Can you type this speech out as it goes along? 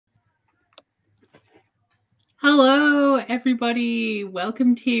Hello, everybody.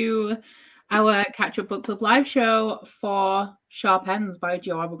 Welcome to our Catch Up Book Club live show for Sharp Ends by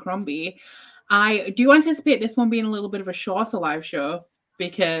Joe Abercrombie. I do anticipate this one being a little bit of a shorter live show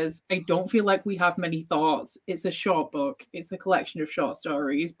because I don't feel like we have many thoughts. It's a short book, it's a collection of short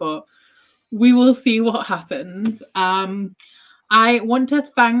stories, but we will see what happens. I want to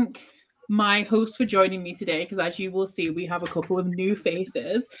thank my host for joining me today because, as you will see, we have a couple of new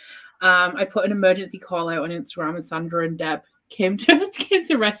faces. I put an emergency call out on Instagram, and Sandra and Deb came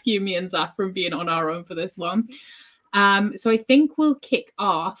to rescue me and Zaf from being on our own for this one. So I think we'll kick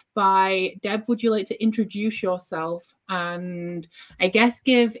off by Deb. Would you like to introduce yourself and I guess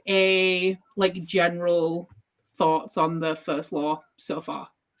give a general thoughts on the first law so far?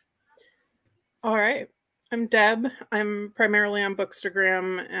 All right. I'm Deb. I'm primarily on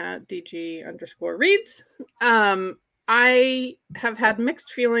Bookstagram at DG_reads. I have had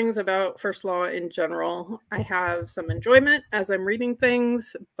mixed feelings about First Law in general. I have some enjoyment as I'm reading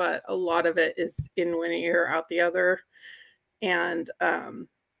things, but a lot of it is in one ear, out the other. And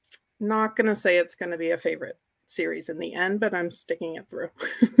not going to say it's going to be a favorite series in the end, but I'm sticking it through.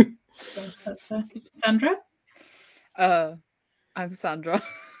 Sandra? I'm Sandra.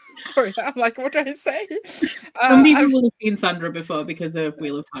 Sorry, I'm like, what do I say? Some people will have seen Sandra before because of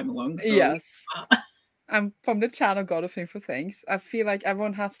Wheel of Time Along. So. Yes. I'm from the channel God of Thing for Things. I feel like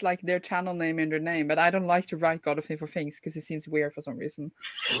everyone has like their channel name in their name, but I don't like to write God of Thing for Things because it seems weird for some reason.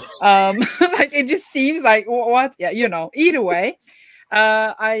 Like it just seems like what? Yeah, you know. Either way,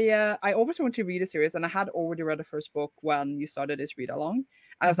 I always want to read a series, and I had already read the first book when you started this read along.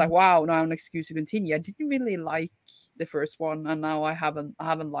 And I was like, wow, now I have an excuse to continue. I didn't really like the first one, and now I haven't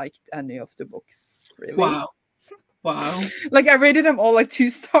liked any of the books really. Wow. Like I rated them all like 2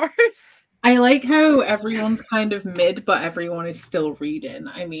 stars. I like how everyone's kind of mid, but everyone is still reading.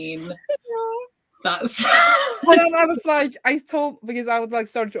 I mean, that's. But then I was like, because I would like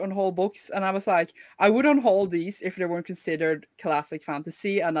start to unhaul books, and I was like, I would unhaul these if they weren't considered classic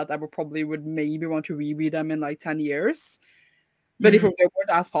fantasy, and that I would maybe want to reread them in like 10 years. But if they weren't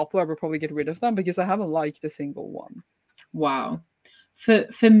as popular, I would probably get rid of them because I haven't liked a single one. Wow.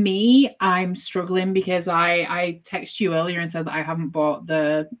 For me, I'm struggling because I texted you earlier and said that I haven't bought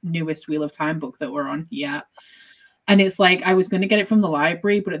the newest Wheel of Time book that we're on yet. And it's like I was going to get it from the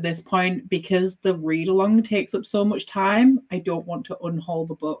library, but at this point, because the read-along takes up so much time, I don't want to unhaul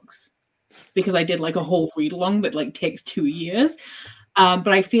the books because I did like a whole read-along that like takes 2 years. But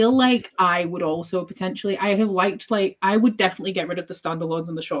I feel like I would also potentially, I would definitely get rid of the standalones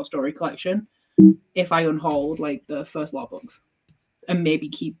and the short story collection if I unhauled like the First Law books. And maybe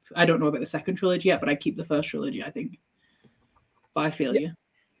keep, I don't know about the second trilogy yet, but I'd keep the first trilogy, I think. But I feel you.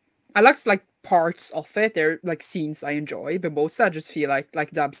 I like parts of it. They're like scenes I enjoy, but most I just feel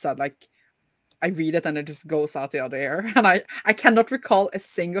like Deb said, like I read it and it just goes out the other ear. And I cannot recall a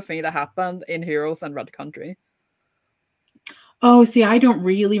single thing that happened in Heroes and Red Country. Oh, see, I don't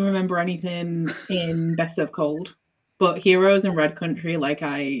really remember anything in Best of Cold, but Heroes and Red Country, like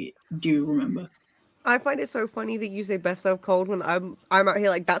I do remember. I find it so funny that you say Best of Cold when I'm out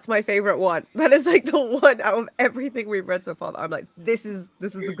here like that's my favorite one. That is like the one out of everything we've read so far. I'm like, this is the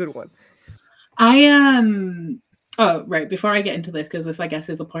good one. Oh, right. Before I get into this, because this I guess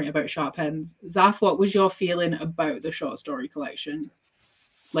is a point about Sharp Ends. Zaf, what was your feeling about the short story collection?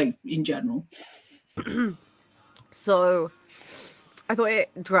 Like in general? So I thought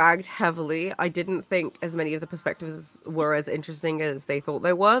it dragged heavily. I didn't think as many of the perspectives were as interesting as they thought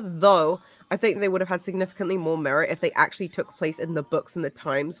they were, though I think they would have had significantly more merit if they actually took place in the books and the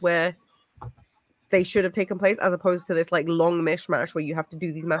times where they should have taken place, as opposed to this like long mishmash where you have to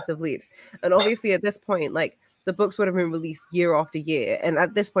do these massive leaps. And obviously at this point, like the books would have been released year after year. And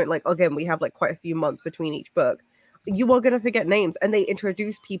at this point, like, again, we have like quite a few months between each book. You are going to forget names, and they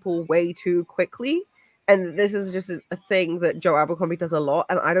introduce people way too quickly. And this is just a thing that Joe Abercrombie does a lot.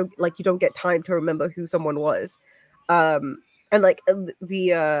 And you don't get time to remember who someone was. And like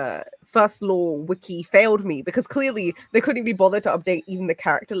the First Law wiki failed me because clearly they couldn't be bothered to update even the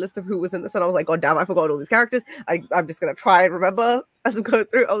character list of who was in this. And I was like, God damn, I forgot all these characters. I'm just going to try and remember as I'm going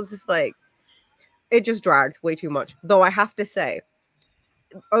through. I was just like, it just dragged way too much. Though I have to say,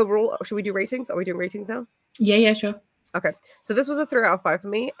 overall, should we do ratings? Are we doing ratings now? Yeah, sure. Okay, so this was a 3 out of 5 for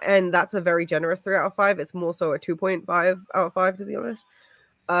me. And that's a very generous 3 out of 5. It's more so a 2.5 out of 5, to be honest.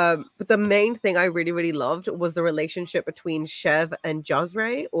 But the main thing I really, really loved was the relationship between Chev and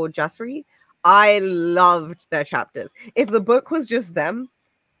Jasri. I loved their chapters. If the book was just them,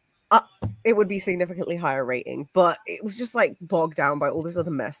 it would be significantly higher rating. But it was just like bogged down by all this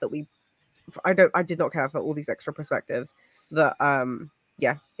other mess that I did not care for all these extra perspectives. That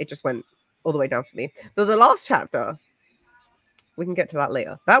it just went all the way down for me. Though the last chapter, we can get to that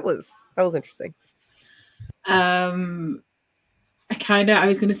later. That was interesting. I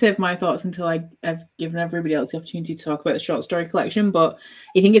was going to save my thoughts until I've given everybody else the opportunity to talk about the short story collection, but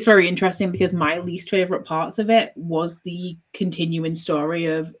I think it's very interesting because my least favorite parts of it was the continuing story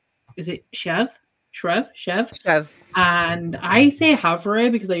of, is it Chev? And I say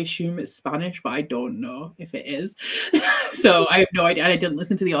Havre because I assume it's Spanish, but I don't know if it is. So I have no idea. I didn't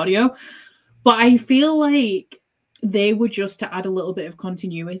listen to the audio, but I feel like they were just to add a little bit of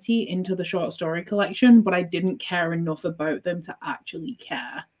continuity into the short story collection, but I didn't care enough about them to actually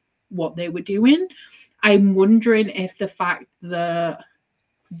care what they were doing. I'm wondering if the fact that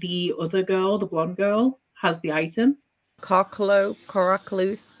the other girl, the blonde girl, has the item.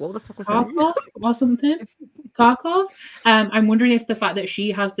 Caraclus. What the fuck was that? Karkov or something? Karkov? I'm wondering if the fact that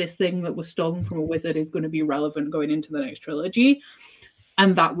she has this thing that was stolen from a wizard is going to be relevant going into the next trilogy.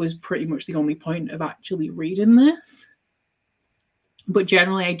 And that was pretty much the only point of actually reading this. But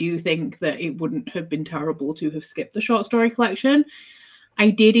generally, I do think that it wouldn't have been terrible to have skipped the short story collection.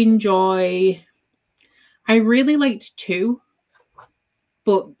 I really liked 2,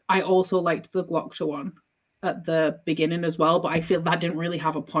 but I also liked the Glockter one at the beginning as well. But I feel that didn't really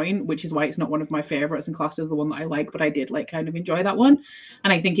have a point, which is why it's not one of my favorites and classed as the one that I like. But I did kind of enjoy that one.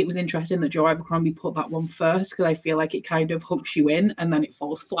 And I think it was interesting that Joe Abercrombie put that one first, because I feel like it kind of hooks you in and then it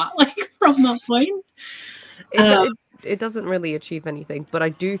falls flat from that point. It doesn't really achieve anything, but I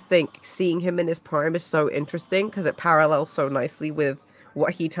do think seeing him in his prime is so interesting because it parallels so nicely with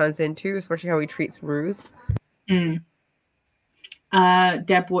what he turns into, especially how he treats Ruse.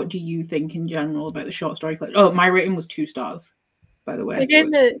 Deb, what do you think in general about the short story collection? Oh, my rating was 2 stars, by the way. I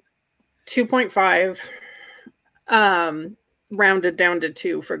gave it 2.5, rounded down to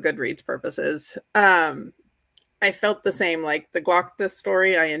 2 for Goodreads purposes. I felt the same, like the Glockta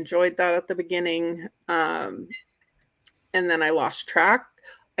story. I enjoyed that at the beginning. And then I lost track.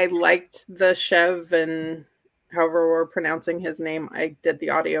 I liked the Chev and however we're pronouncing his name. I did the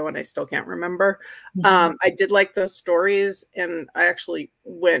audio and I still can't remember. I did like those stories, and I actually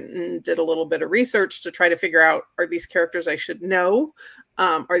went and did a little bit of research to try to figure out, are these characters I should know?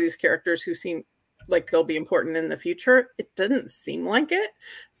 Are these characters who seem like they'll be important in the future? It didn't seem like it.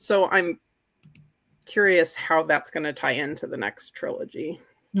 So I'm curious how that's going to tie into the next trilogy.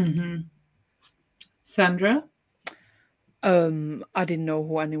 Sandra? I didn't know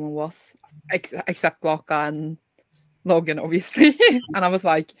who anyone was except Glocka and Logan, obviously. And I was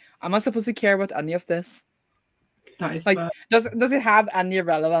like, am I supposed to care about any of this? That is like, does it have any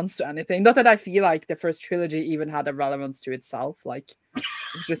relevance to anything? Not that I feel like the first trilogy even had a relevance to itself. Like,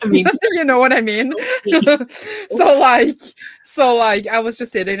 just, I mean, you know what I mean? so I was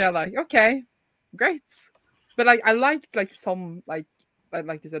just sitting there like, okay, great. But I liked some I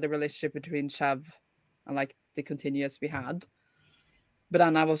like this other relationship between Chev and the continuous we had. But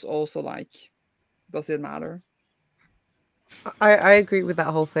then I was also like, does it matter? I agree with that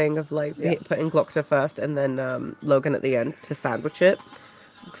whole thing of putting Glockta first and then Logan at the end to sandwich it,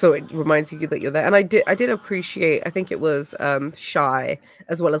 so it reminds you that you're there. And I did appreciate, I think it was Shy,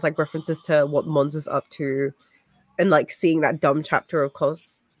 as well as references to what Mons is up to, and seeing that dumb chapter of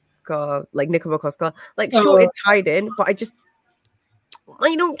Koska, Nicobo Koska. Sure, it tied in, but I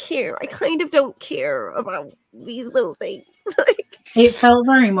don't care. I kind of don't care about these little things. It felt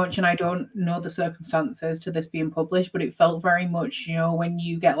very much, and I don't know the circumstances to this being published, but it felt very much, when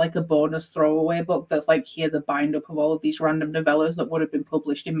you get a bonus throwaway book that's here's a bind up of all of these random novellas that would have been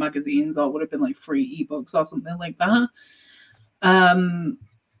published in magazines or would have been free ebooks or something like that.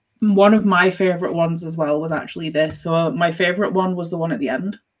 One of my favorite ones as well was actually this. So my favorite one was the one at the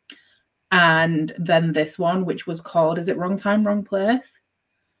end. And then this one, which was called, is it Wrong Time, Wrong Place?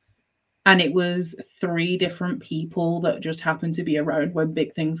 And it was 3 different people that just happened to be around when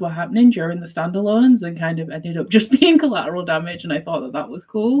big things were happening during the standalones and kind of ended up just being collateral damage. And I thought that was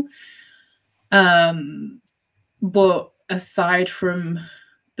cool. But aside from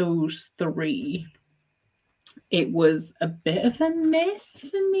those 3, it was a bit of a miss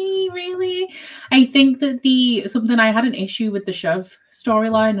for me, really. I think that something I had an issue with the Chev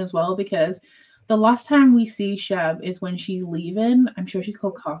storyline as well, because the last time we see Chev is when she's leaving. I'm sure she's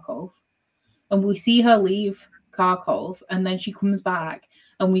called Kharkov. And we see her leave Kharkov, and then she comes back,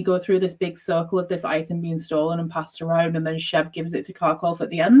 and we go through this big circle of this item being stolen and passed around, and then Chev gives it to Kharkov at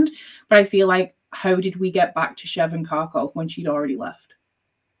the end. But I feel like, how did we get back to Chev and Kharkov when she'd already left?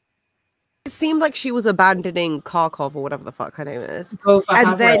 It seemed like she was abandoning Kharkov or whatever the fuck her name is.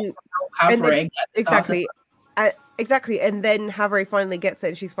 Exactly. And then Havre finally gets it,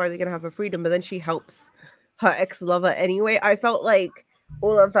 and she's finally going to have her freedom, but then she helps her ex-lover anyway. I felt like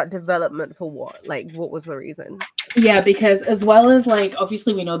all of that development for what? Like, what was the reason? Yeah, because as well as like,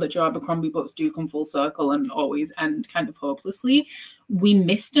 obviously we know that Joe Abercrombie books do come full circle and always end kind of hopelessly. We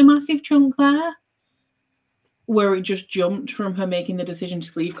missed a massive chunk there where it just jumped from her making the decision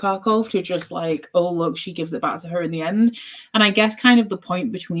to leave Kharkov to just like, oh, look, she gives it back to her in the end. And I guess kind of the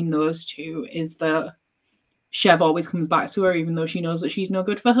point between those two is that Chev always comes back to her even though she knows that she's no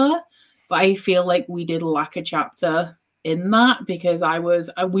good for her. But I feel like we did lack a chapter in that because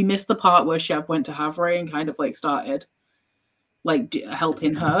we missed the part where Chev went to Havre and kind of like started like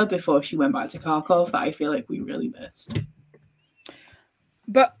helping her before she went back to Kharkov that I feel like we really missed.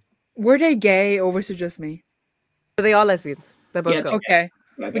 But were they gay or was it just me? They are lesbians. They're both Yeah, girls. Okay.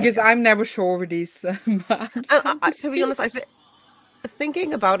 Yeah, Because I'm never sure with these. To be honest,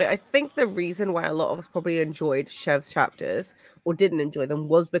 thinking about it, I think the reason why a lot of us probably enjoyed Chev's chapters or didn't enjoy them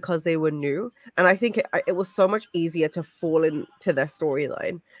was because they were new. And I think it was so much easier to fall into their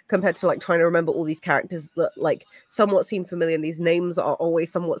storyline compared to like trying to remember all these characters that like somewhat seem familiar and these names are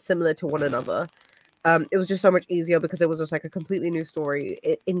always somewhat similar to one another. It was just so much easier because it was just like a completely new story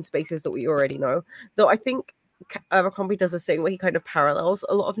in spaces that we already know. Though I think Abercrombie does this thing where he kind of parallels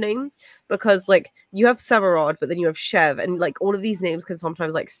a lot of names because like you have Severard but then you have Chev and like all of these names can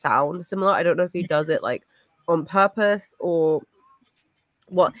sometimes like sound similar. I don't know if he does it like on purpose or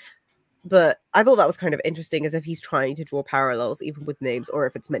what, but I thought that was kind of interesting as if he's trying to draw parallels even with names or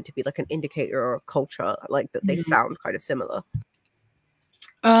if it's meant to be like an indicator of culture like that they sound kind of similar.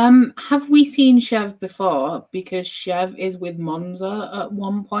 Have we seen Chev before? Because Chev is with Monza at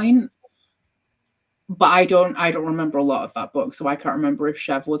one point. But I don't remember a lot of that book, so I can't remember if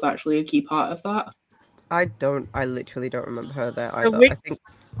Chev was actually a key part of that. I literally don't remember her there either. I think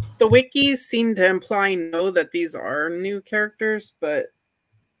the wikis seem to imply that these are new characters, but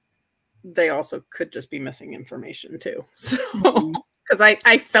they also could just be missing information too. So because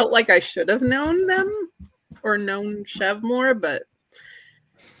I felt like I should have known them or known Chev more, but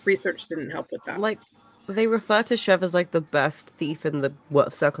research didn't help with that. Like they refer to Chev as like the best thief in the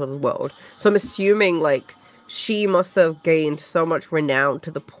circle of the world. So I'm assuming like she must have gained so much renown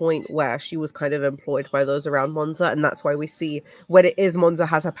to the point where she was kind of employed by those around Monza. And that's why we see when it is Monza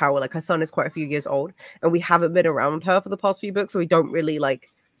has her power, like her son is quite a few years old and we haven't been around her for the past few books. So we don't really like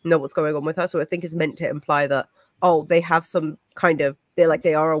know what's going on with her. So I think it's meant to imply that, oh, they have some kind of,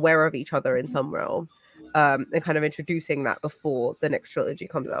 they are aware of each other in some realm. And kind of introducing that before the next trilogy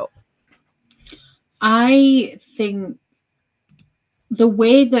comes out. I think the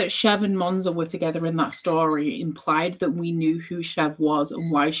way that Chev and Monza were together in that story implied that we knew who Chev was and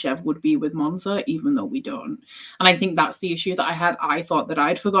why Chev would be with Monza, even though we don't. And I think that's the issue that I had. I thought that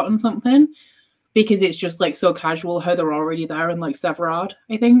I'd forgotten something because it's just like so casual how they're already there. And like Severard,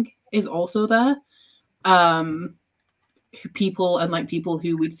 I think, is also there. People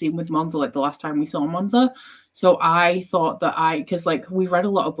who we'd seen with Monza, like the last time we saw Monza. So I thought that because like we've read a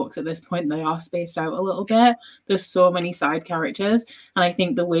lot of books at this point, they are spaced out a little bit. There's so many side characters. And I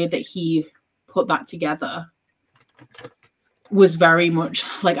think the way that he put that together was very much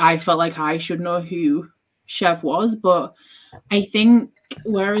like I felt like I should know who Chev was. But I think,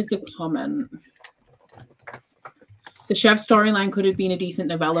 where is the comment? The Chev storyline could have been a decent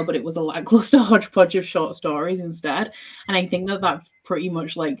novella, but it was a lackluster hodgepodge of short stories instead. And I think that pretty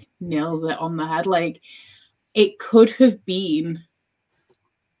much like nails it on the head. Like it could have been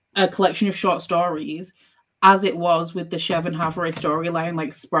a collection of short stories as it was with the Chev and Havre storyline,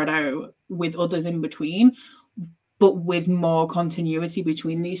 like spread out with others in between, but with more continuity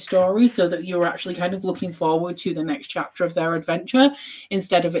between these stories so that you're actually kind of looking forward to the next chapter of their adventure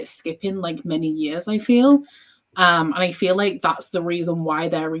instead of it skipping like many years, I feel. And I feel like that's the reason why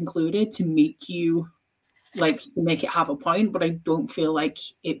they're included, to make you like to make it have a point, but I don't feel like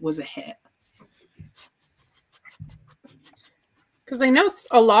it was a hit. Because I know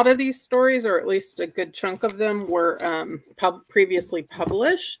a lot of these stories, or at least a good chunk of them, were previously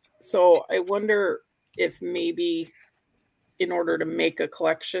published. So I wonder if maybe in order to make a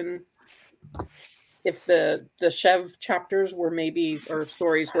collection, if the Chev chapters were maybe, or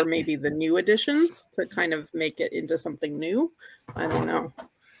stories were maybe the new additions to kind of make it into something new. I don't know.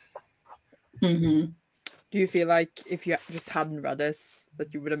 Mm-hmm. Do you feel like if you just hadn't read this,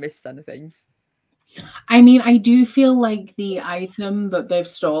 that you would have missed anything? I mean, I do feel like the item that they've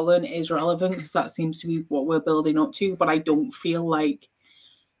stolen is relevant because that seems to be what we're building up to, but I don't feel like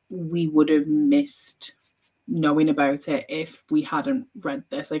we would have missed knowing about it if we hadn't read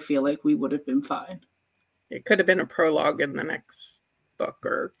this. I feel like we would have been fine. It could have been a prologue in the next book,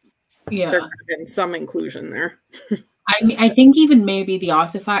 or yeah, there could have been some inclusion there. I think even maybe the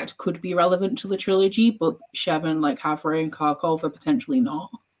artifact could be relevant to the trilogy, but Shevin, like Havre and Kharkov, are potentially not.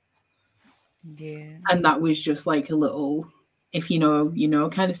 Yeah. And that was just like a little, if you know,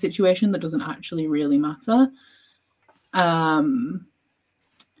 kind of situation that doesn't actually really matter. I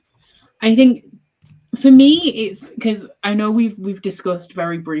think for me, it's because I know we've discussed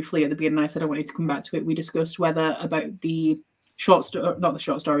very briefly at the beginning. I said I wanted to come back to it. We discussed whether about the not the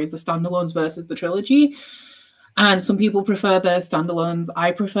short stories, the standalones versus the trilogy. And some people prefer the standalones.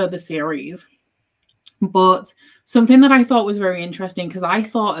 I prefer the series. But something that I thought was very interesting, because I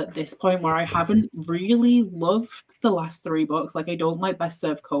thought at this point where I haven't really loved the last 3 books, like I don't like Best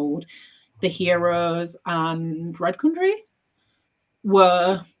Served Cold, The Heroes, and Red Country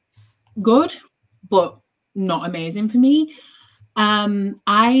were good, but not amazing for me.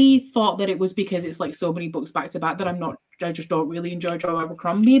 I thought that it was because it's like so many books back to back that I just don't really enjoy Joe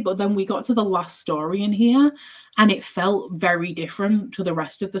Abercrombie. But then we got to the last story in here and it felt very different to the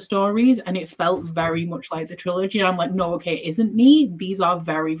rest of the stories, and it felt very much like the trilogy. And I'm like, no, okay, it isn't me. These are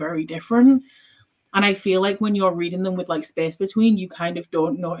very, very different. And I feel like when you're reading them with like space between, you kind of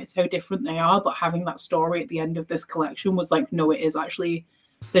don't notice how different they are. But having that story at the end of this collection was like, no, it is actually,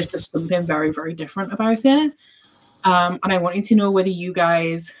 there's just something very, very different about it. And I wanted to know whether you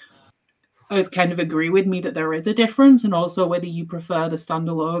guys kind of agree with me that there is a difference, and also whether you prefer the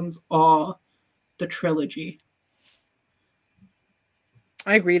standalones or the trilogy.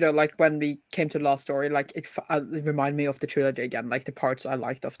 I agree though, like when we came to the last story, like it reminded me of the trilogy again, like the parts I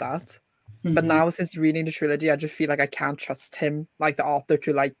liked of that. Mm-hmm. But now since reading the trilogy, I just feel like I can't trust him, like the author,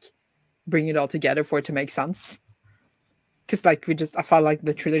 to like bring it all together for it to make sense. Because like I felt like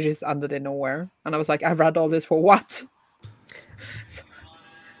the trilogy just ended in nowhere, and I was like, I read all this for what?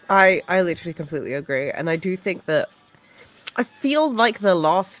 I literally completely agree, and I do think that I feel like the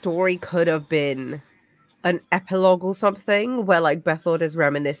last story could have been an epilogue or something, where like Bethord is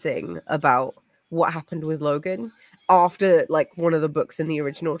reminiscing about what happened with Logan after like one of the books in the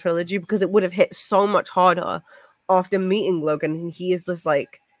original trilogy, because it would have hit so much harder after meeting Logan, and he is this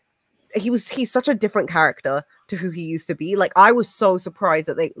like he's such a different character to who he used to be. Like, I was so surprised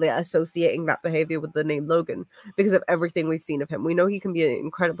that they're associating that behavior with the name Logan because of everything we've seen of him. We know he can be an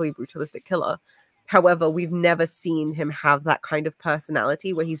incredibly brutalistic killer. However, we've never seen him have that kind of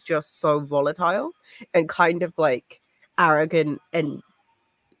personality where he's just so volatile and kind of like arrogant and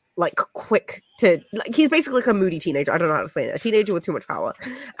like quick to, like, he's basically like a moody teenager. I don't know how to explain it. A teenager with too much power.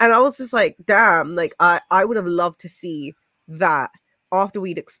 And I was just like, damn, like I would have loved to see that after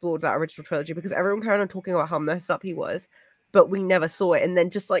we'd explored that original trilogy, because everyone carried on talking about how messed up he was, but we never saw it. And then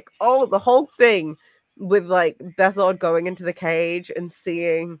just like, oh, the whole thing with like Bethord going into the cage and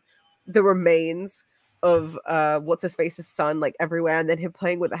seeing the remains of what's his face's son like everywhere, and then him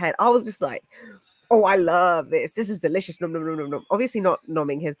playing with the head. I was just like, oh, I love this. This is delicious. No, no, no, no, no. Obviously not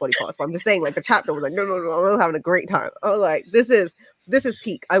numbing his body parts, but I'm just saying, like, the chapter was like, no, no, no. I was having a great time. I was like, this is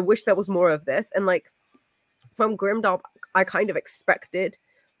peak. I wish there was more of this. And like from Grimdark, I kind of expected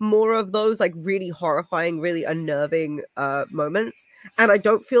more of those like really horrifying, really unnerving moments, and I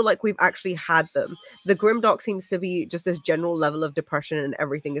don't feel like we've actually had them. The Grimdark seems to be just this general level of depression and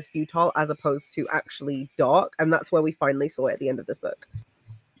everything is futile, as opposed to actually dark, and that's where we finally saw it at the end of this book.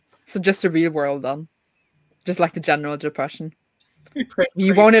 So just the real world then, just like the general depression.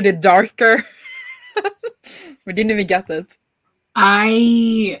 We wanted it darker. We didn't even get it.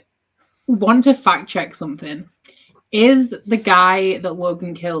 I want to fact check something. Is the guy that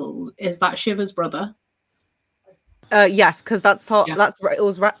Logan kills, is that Shiva's brother? Yes, because that's how, yeah. That's right. It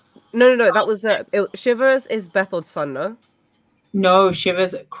was no, that was Shiva's is Bethod's son, no? No,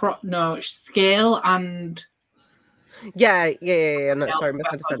 Shiva's Scale and yeah. No, sorry,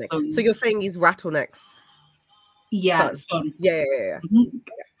 misunderstanding. So you're saying he's Rattleneck's son? Yeah. Mm-hmm.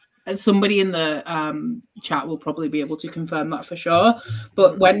 And somebody in the chat will probably be able to confirm that for sure.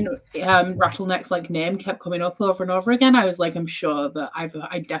 But when Rattleneck's like name kept coming up over and over again, I was like, I'm sure that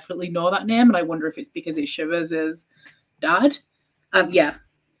I definitely know that name, and I wonder if it's because it's Shiva's dad. Yeah.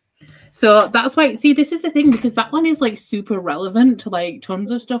 So that's why. See, this is the thing, because that one is like super relevant to like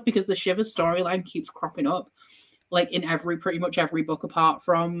tons of stuff, because the Shiva's storyline keeps cropping up like in pretty much every book, apart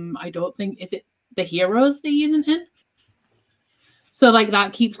from, I don't think, is it the Heroes that he isn't in? So like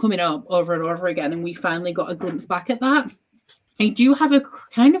that keeps coming up over and over again, and we finally got a glimpse back at that. I do have a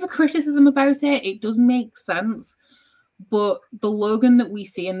kind of a criticism about it. It does make sense, but the Logan that we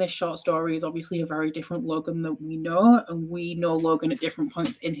see in this short story is obviously a very different Logan that we know, and we know Logan at different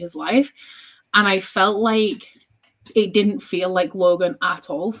points in his life. And I felt like it didn't feel like Logan at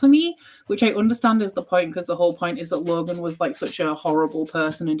all for me, which I understand is the point, because the whole point is that Logan was like such a horrible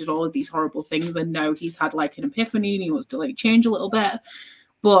person and did all of these horrible things, and now he's had like an epiphany and he wants to like change a little bit.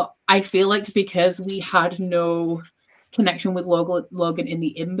 But I feel like because we had no connection with Logan in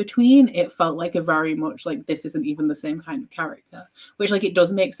the in-between, it felt like a very much like this isn't even the same kind of character, which like it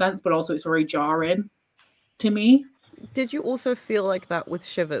does make sense, but also it's very jarring to me. Did you also feel like that with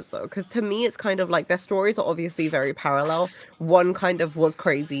Shivers though? Because to me, it's kind of like their stories are obviously very parallel. One kind of was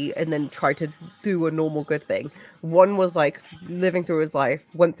crazy and then tried to do a normal good thing. One was like living through his life,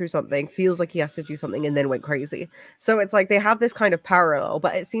 went through something, feels like he has to do something, and then went crazy. So it's like they have this kind of parallel,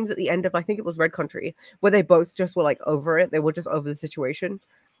 but it seems at the end of, I think it was Red Country, where they both just were like over it. They were just over the situation.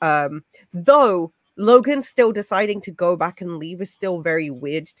 Though Logan still deciding to go back and leave is still very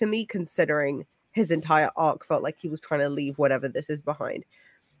weird to me, considering his entire arc felt like he was trying to leave whatever this is behind.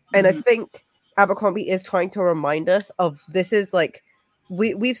 And I think Abercrombie is trying to remind us of this is like,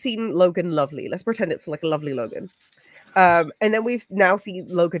 we've seen Logan lovely. Let's pretend it's like a lovely Logan. And then we've now seen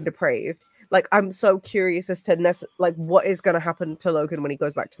Logan depraved. Like, I'm so curious as to like what is going to happen to Logan when he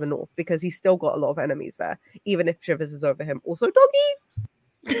goes back to the north, because he's still got a lot of enemies there, even if Shivers is over him. Also,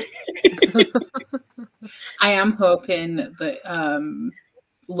 doggy! I am hoping that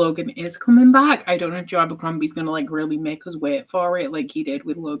Logan is coming back. I don't know if Joe Abercrombie's gonna like really make us wait for it like he did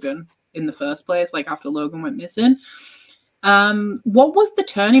with Logan in the first place, like after Logan went missing. What was the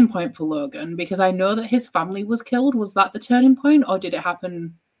turning point for Logan? Because I know that his family was killed. Was that the turning point, or did it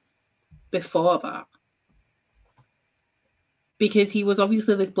happen before that? Because he was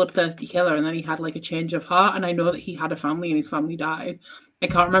obviously this bloodthirsty killer, and then he had like a change of heart, and I know that he had a family and his family died. I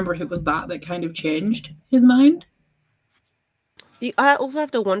can't remember if it was that kind of changed his mind. I also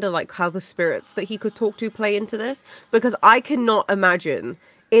have to wonder like how the spirits that he could talk to play into this, because I cannot imagine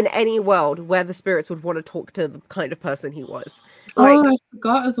in any world where the spirits would want to talk to the kind of person he was. Like, I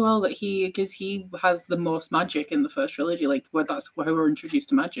forgot as well that because he has the most magic in the first trilogy, like where that's why we're introduced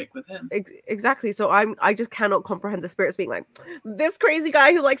to magic with him. Exactly. So I just cannot comprehend the spirits being like, this crazy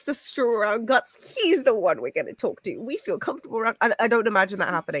guy who likes to strew around guts, he's the one we're going to talk to. We feel comfortable around. I don't imagine that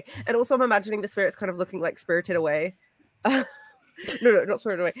happening. And also I'm imagining the spirits kind of looking like Spirited Away. No, not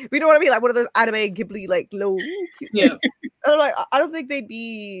Spirited Away. We don't want to be like one of those anime Ghibli like low. Yeah. Like I don't think they'd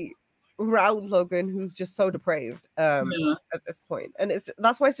be around Logan, who's just so depraved at this point, and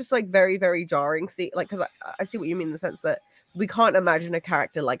that's why it's just like very, very jarring. See, like, because I see what you mean in the sense that we can't imagine a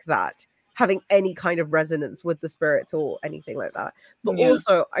character like that having any kind of resonance with the spirits or anything like that. But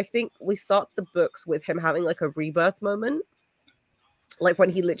also, I think we start the books with him having like a rebirth moment. Like when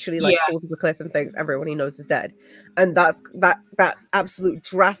he literally like falls off the cliff and thinks everyone he knows is dead, and that's that absolute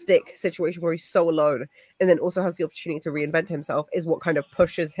drastic situation where he's so alone, and then also has the opportunity to reinvent himself is what kind of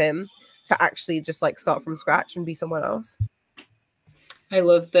pushes him to actually just like start from scratch and be someone else. I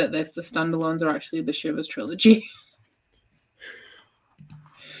love that the standalones are actually the Shivers trilogy.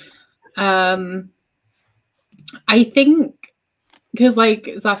 I think because like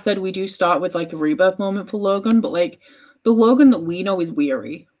Zaf said, we do start with like a rebirth moment for Logan, but like the Logan that we know is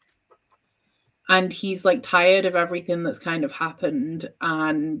weary. And he's like tired of everything that's kind of happened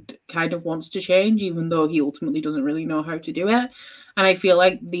and kind of wants to change, even though he ultimately doesn't really know how to do it. And I feel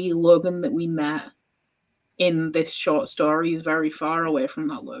like the Logan that we met in this short story is very far away from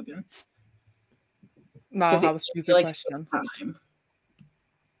that Logan. No, that was a stupid question.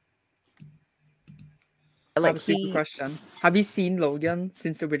 Like question. Have you seen Logan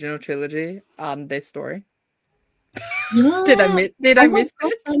since the original trilogy and this story? Yeah. Did I miss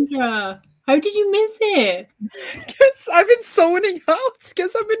it? Sandra. How did you miss it? Because I've been zoning out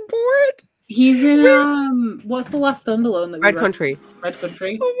because I've been bored. He's in what's the last standalone that Red Country. Red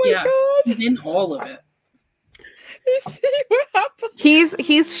Country. Oh my god. He's in all of it. You see what happened?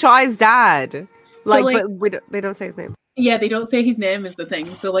 He's Shy's dad. So, but they don't say his name. Yeah, they don't say his name is the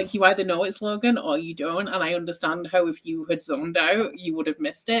thing. So like you either know it's Logan or you don't. And I understand how if you had zoned out, you would have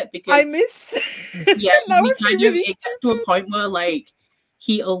missed it because I missed. Yeah, he kind of it gets to a point where like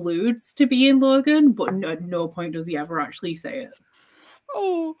he alludes to being Logan, but at no point does he ever actually say it.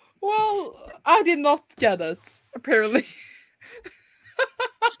 Oh well, I did not get it. Apparently.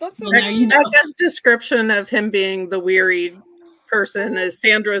 That's well, now you know. Becca's description of him being the weary person is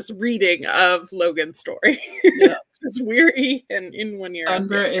Sandra's reading of Logan's story. Yeah. It's weary and in one ear.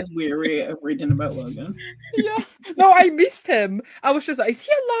 Sandra is weary of reading about Logan. Yeah. No, I missed him. I was just like, is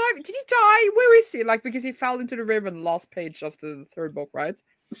he alive? Did he die? Where is he? Like, because he fell into the river in the last page of the third book, right?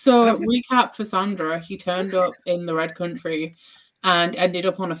 So recap for Sandra, he turned up in the Red Country and ended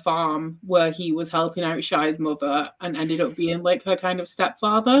up on a farm where he was helping out Shy's mother and ended up being like her kind of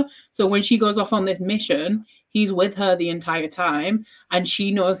stepfather. So when she goes off on this mission, he's with her the entire time, and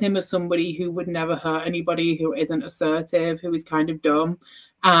she knows him as somebody who would never hurt anybody, who isn't assertive, who is kind of dumb.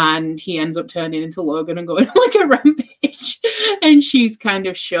 And he ends up turning into Logan and going like a rampage. And she's kind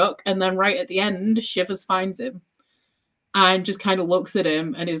of shook. And then right at the end, Shivers finds him and just kind of looks at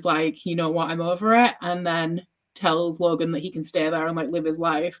him and is like, you know what, I'm over it. And then tells Logan that he can stay there and like live his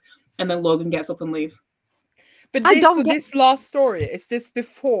life. And then Logan gets up and leaves. But this last story, is this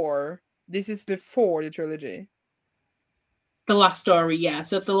before? This is before the trilogy. The last story, yeah.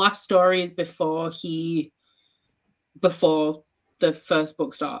 So the last story is before the first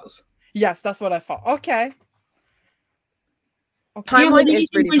book starts. Yes, that's what I thought. Okay. Timeline is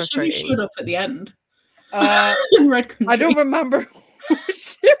really frustrating. Showed up at the end. Red Country. I don't remember who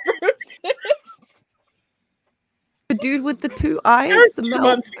Shivers is. The dude with the 2 eyes. 2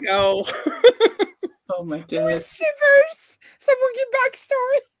 months ago. Oh my goodness. Shivers. Someone give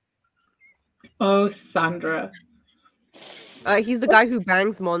backstory. Oh, Sandra. He's the guy who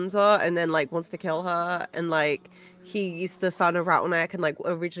bangs Monza and then like wants to kill her, and like he's the son of Rattleneck and like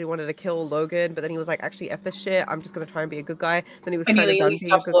originally wanted to kill Logan, but then he was like, actually F this shit, I'm just gonna try and be a good guy. Then he was kind of done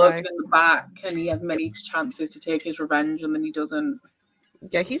being a good Logan guy. In the back, and he has many chances to take his revenge, and then he doesn't.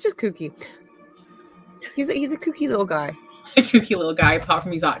 Yeah, he's just kooky. He's a kooky little guy. A kooky little guy, apart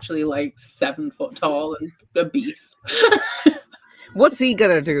from he's actually like 7 foot tall and a beast. What's he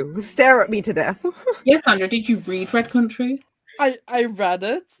gonna do? Stare at me to death? Yes, Sandra, did you read Red Country? I read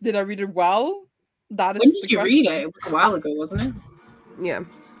it. Did I read it well? That is when did you read it? It was a while ago, wasn't it? Yeah.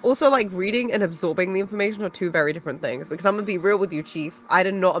 Also, like, reading and absorbing the information are 2 very different things. Because I'm gonna be real with you, Chief. I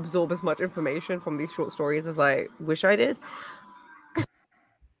did not absorb as much information from these short stories as I wish I did.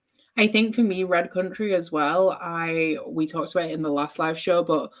 I think for me, Red Country as well, we talked about it in the last live show,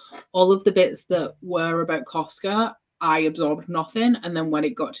 but all of the bits that were about Costco, I absorbed nothing. And then when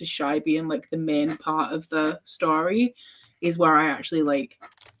it got to Shy being like the main part of the story is where I actually like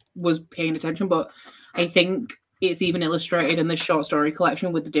was paying attention. But I think it's even illustrated in the short story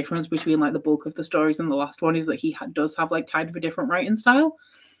collection with the difference between like the bulk of the stories and the last one is that he does have like kind of a different writing style.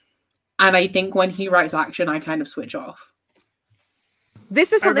 And I think when he writes action, I kind of switch off.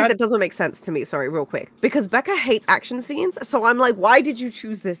 This is something that doesn't make sense to me, sorry, real quick. Because Becca hates action scenes, so I'm like, why did you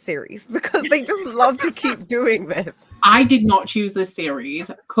choose this series? Because they just love to keep doing this. I did not choose this series.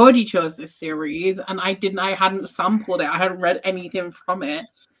 Cody chose this series, and I hadn't sampled it. I hadn't read anything from it.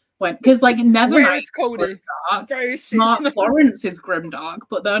 Because like Where is Cody? Mark Lawrence is grimdark,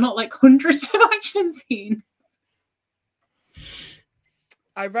 but they're not like hundreds of action scenes.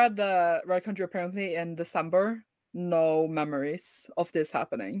 I read Red Country apparently in December. No memories of this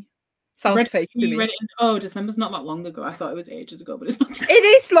happening. Sounds fake to me. December's not that long ago. I thought it was ages ago, but it's not. It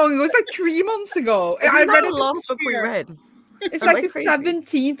is long. It was like 3 months ago. I read it last book we read. It's like the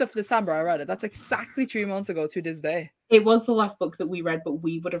 17th of December. I read it. That's exactly 3 months ago to this day. It was the last book that we read, but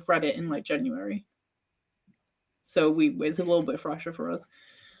we would have read it in like January. So it's a little bit fresher for us.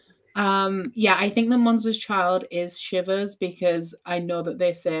 Yeah, I think the Monster's Child is Shivers because I know that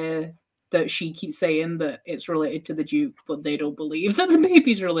they say that she keeps saying that it's related to the Duke, but they don't believe that the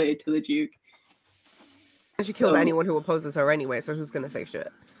baby's related to the Duke. And she kills anyone who opposes her anyway, so who's gonna say shit?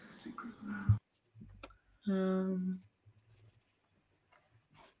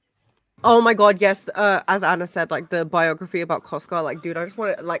 Oh my god, yes. As Anna said, like the biography about Costco, like, dude, I just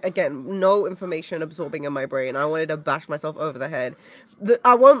wanted, like, again, no information absorbing in my brain. I wanted to bash myself over the head.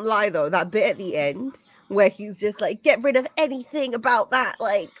 I won't lie though, that bit at the end where he's just like, get rid of anything about that,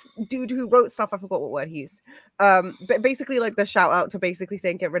 like, dude who wrote stuff, I forgot what word he used. But basically, like, the shout out to basically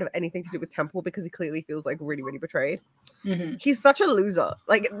saying get rid of anything to do with Temple because he clearly feels, like, really, really betrayed. Mm-hmm. He's such a loser.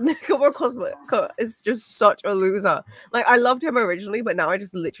 Like, Cosmo is just such a loser. Like, I loved him originally, but now I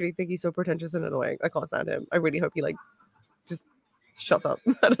just literally think he's so pretentious and annoying. I can't stand him. I really hope he, like, just shuts up.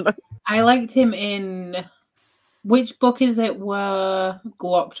 I don't know. I liked him in... Which book is it where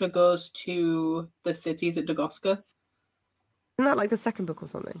Glockta goes to the cities at Dagoska? Isn't that like the second book or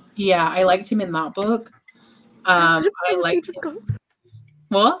something? Yeah, I liked him in that book. I liked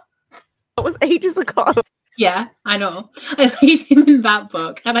What? That was ages ago. Yeah, I know. I liked him in that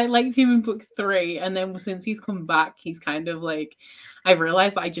book, and I liked him in book 3. And then since he's come back, he's kind of like, I've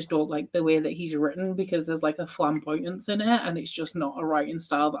realized that I just don't like the way that he's written because there's like a flamboyance in it, and it's just not a writing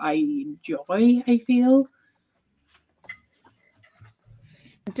style that I enjoy, I feel.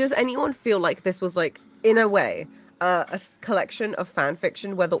 Does anyone feel like this was like, in a way, a collection of fan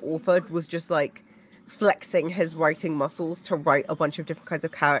fiction where the author was just like flexing his writing muscles to write a bunch of different kinds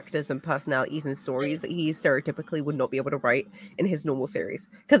of characters and personalities and stories that he stereotypically would not be able to write in his normal series?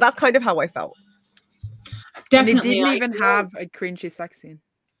 Because that's kind of how I felt. Definitely. And they didn't even have a cringy sex scene.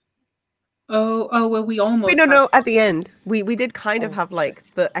 Oh, well, we almost. Wait, no. At the end, we did kind of have like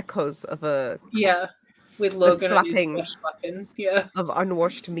shit. the echoes of a with Logan slapping. and his slapping, yeah, of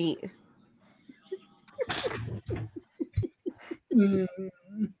unwashed meat.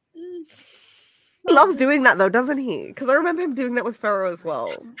 He loves doing that though, doesn't he? Because I remember him doing that with Pharaoh as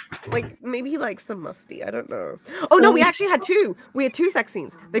well. Like maybe he likes the musty. I don't know. Oh no, we actually had two. We had two sex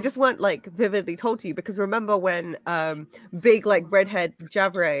scenes. They just weren't like vividly told to you because remember when big like redhead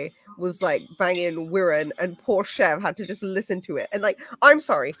Javre was like banging Wirren and poor Chev had to just listen to it. And like, I'm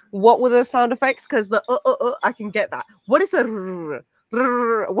sorry, what were those sound effects? Because the I can get that. What is the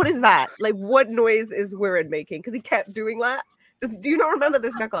what is that? Like what noise is Wirren making? Because he kept doing that. Do you not remember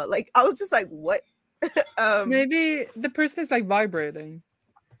this, Becca? Like I was just like, what? Maybe the person is like vibrating.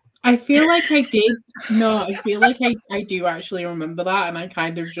 I feel like I did. No, I feel like I do actually remember that, and I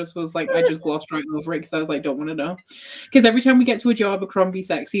kind of just was like, I just glossed right over it because I was like, don't want to know. Because every time we get to a Joe Abercrombie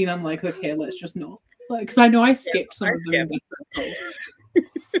sex scene, I'm like, okay, let's just not. Like, because I know I skipped some of them.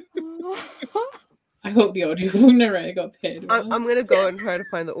 I hope the audiobook narrator got paid. I'm gonna go and try to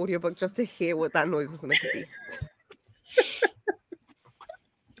find the audiobook just to hear what that noise was meant to be.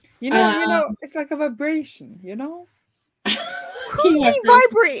 You know, it's like a vibration, you know? Who'd be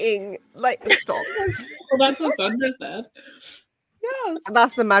vibrating? Like, stop. Well, that's what Sandra said. Yes.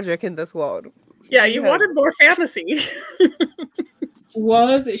 That's the magic in this world. Yeah, you wanted more fantasy.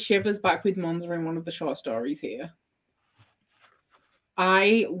 Was Shivers back with Monza in one of the short stories here?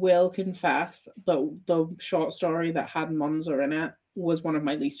 I will confess that the short story that had Monza in it was one of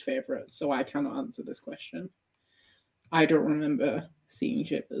my least favorites, so I cannot answer this question. I don't remember seeing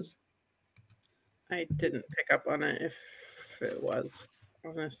Shivers. I didn't pick up on it if it was,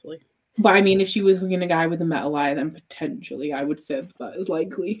 honestly. But I mean, if she was hooking a guy with a metal eye, then potentially I would say that is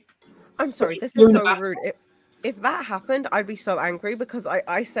likely. I'm sorry, this is so rude. If that happened, I'd be so angry because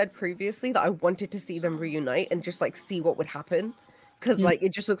I said previously that I wanted to see them reunite and just like see what would happen. Because like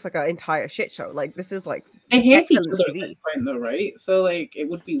it just looks like an entire shit show. Like this is like they hate each other TV. at this point though, right? So like it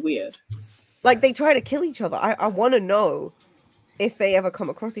would be weird. Like they try to kill each other. I want to know if they ever come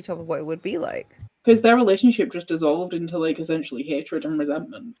across each other, what it would be like. Because their relationship just dissolved into like essentially hatred and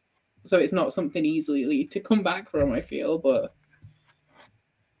resentment. So it's not something easily to come back from, I feel, but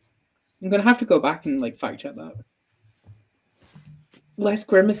I'm gonna have to go back and like fact check that. Les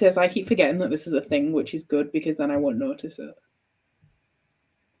Grimmer says, I keep forgetting that this is a thing, which is good because then I won't notice it.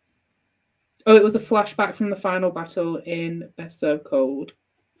 Oh, it was a flashback from the final battle in Best Served Cold.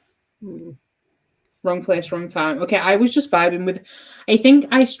 Wrong place, wrong time. Okay, I was just vibing with... I think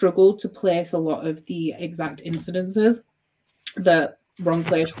I struggled to place a lot of the exact incidences that wrong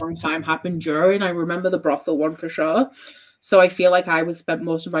place, wrong time happened during. I remember the brothel one for sure. So I feel like I was spent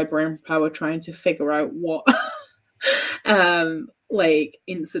most of my brain power trying to figure out what like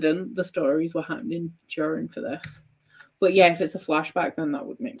incident the stories were happening during for this. But yeah, if it's a flashback, then that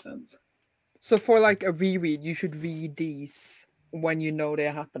would make sense. So for like a reread, you should read these when you know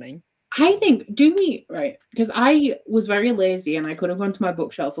they're happening. I think, right, because I was very lazy and I could have gone to my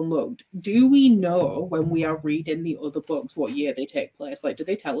bookshelf and looked. Do we know when we are reading the other books what year they take place? Like, do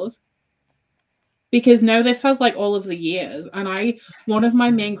they tell us? Because now this has like all of the years, and one of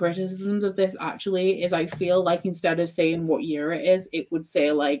my main criticisms of this actually is I feel like instead of saying what year it is, it would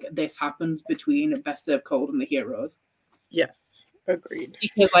say like this happens between Best Served Cold and the Heroes. Yes. Agreed.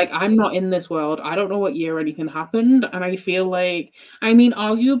 Because like I'm not in this world. I don't know what year anything happened. And I feel like, I mean,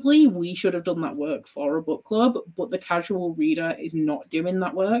 arguably we should have done that work for a book club, but the casual reader is not doing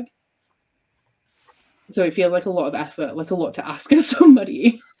that work. So it feels like a lot of effort, like a lot to ask of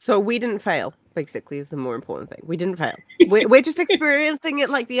somebody. So we didn't fail, basically, is the more important thing. We didn't fail. We're just experiencing it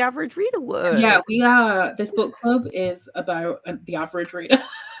like the average reader would. Yeah, we are. This book club is about the average reader.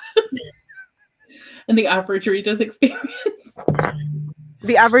 And the average reader's experience.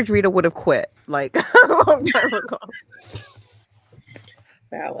 The average reader would have quit like a long time ago.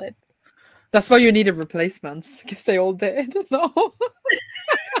 Valid. That's why you needed replacements, because they all did. No.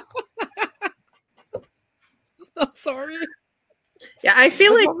 I'm sorry. Yeah, I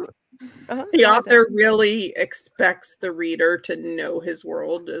feel like the author really expects the reader to know his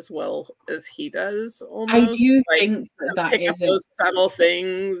world as well as he does. Almost. I do think that pick up those subtle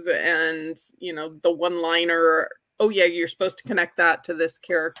things, and you know, the one-liner. Oh yeah, you're supposed to connect that to this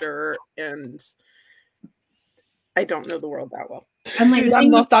character, and I don't know the world that well. And like, dude, I'm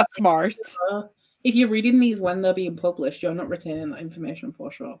not that smart. If you're reading these when they're being published, you're not retaining that information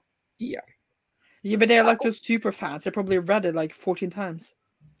for sure. Yeah. Yeah, but they're like those super fans. They probably read it like 14 times.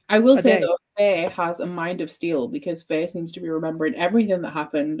 I will say though, Faye has a mind of steel because Faye seems to be remembering everything that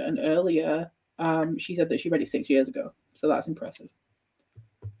happened. And earlier, she said that she read it 6 years ago. So that's impressive.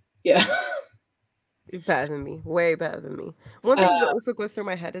 Yeah. Better than me. Way better than me. One thing that also goes through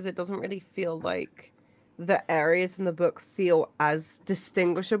my head is it doesn't really feel like the areas in the book feel as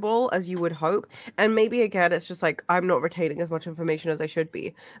distinguishable as you would hope. And maybe again, it's just like I'm not retaining as much information as I should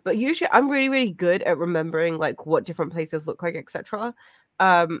be. But usually I'm really, really good at remembering like what different places look like, etc.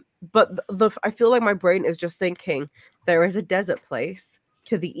 But I feel like my brain is just thinking there is a desert place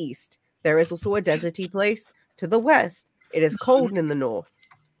to the east. There is also a deserty place to the west. It is cold in the north.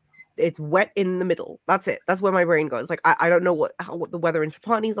 It's wet in the middle. That's it. That's where my brain goes. Like I don't know what the weather in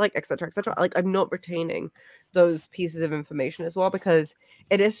Sapani is like, etc., etc. Like I'm not retaining those pieces of information as well because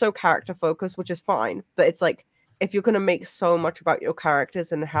it is so character focused, which is fine. But it's like if you're gonna make so much about your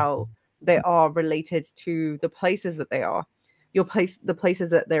characters and how they are related to the places that they are, the places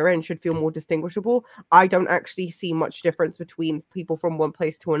that they're in should feel more distinguishable. I don't actually see much difference between people from one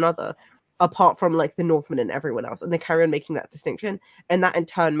place to another, apart from like the Northmen and everyone else, and they carry on making that distinction, and that in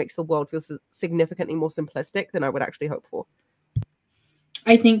turn makes the world feel significantly more simplistic than I would actually hope for.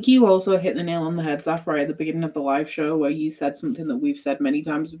 I think you also hit the nail on the head, Zaf, right at the beginning of the live show, where you said something that we've said many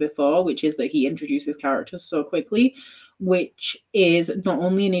times before, which is that he introduces characters so quickly, which is not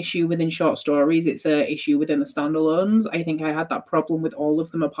only an issue within short stories, it's an issue within the standalones. I think I had that problem with all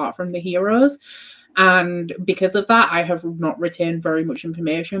of them apart from the heroes. And because of that, I have not retained very much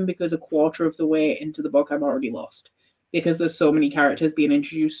information because a quarter of the way into the book, I'm already lost. Because there's so many characters being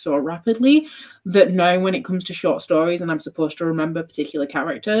introduced so rapidly that now when it comes to short stories and I'm supposed to remember particular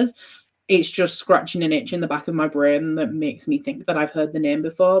characters, it's just scratching an itch in the back of my brain that makes me think that I've heard the name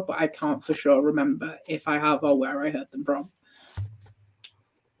before, but I can't for sure remember if I have or where I heard them from.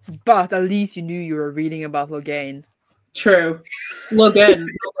 But at least you knew you were reading about Logain. True. Logan.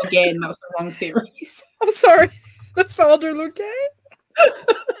 Logan, that was the wrong series. I'm sorry. That's older Logain.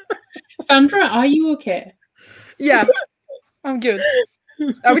 Sandra, are you okay? Yeah, I'm good.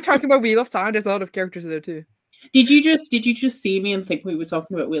 Are we talking about Wheel of Time? There's a lot of characters there too. Did you just see me and think we were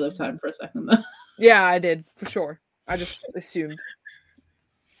talking about Wheel of Time for a second though? Yeah, I did, for sure. I just assumed.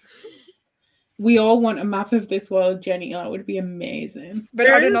 We all want a map of this world, Jenny. That would be amazing. But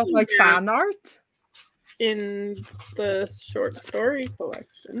are there not like fan art? In the short story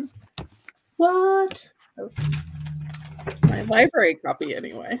collection. What? My library copy,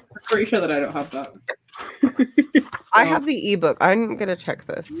 anyway. I'm pretty sure that I don't have that. I have the ebook. I'm gonna check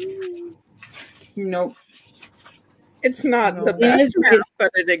this. Nope. It's not the best map,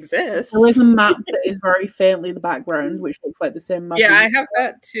 but it exists. There is a map that is very faintly the background, which looks like the same map. Yeah, I have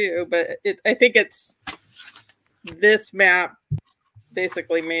that too, but I think it's this map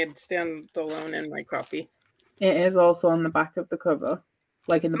basically made standalone in my copy. It is also on the back of the cover.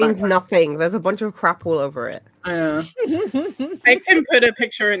 Like in the means background. Nothing. There's a bunch of crap all over it. I know. I can put a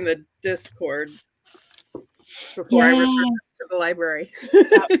picture in the Discord before I return this to the library.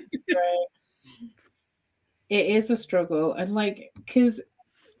 It is a struggle. And like, because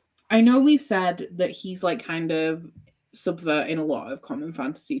I know we've said that he's like kind of subverting a lot of common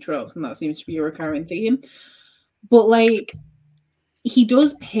fantasy tropes, and that seems to be a recurring theme. But like, he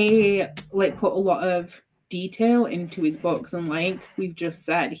does put a lot of detail into his books, and like we've just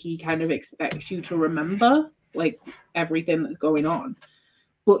said, he kind of expects you to remember like everything that's going on,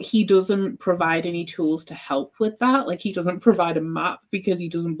 but he doesn't provide any tools to help with that. Like, he doesn't provide a map because he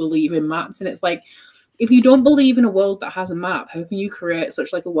doesn't believe in maps, and it's like, if you don't believe in a world that has a map, how can you create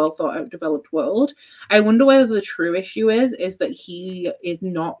such like a well thought out developed world? I wonder whether the true issue is that he is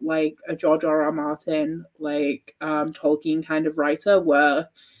not like a George R.R. Martin, like Tolkien kind of writer, where,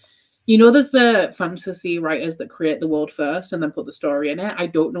 you know, there's the fantasy writers that create the world first and then put the story in it. I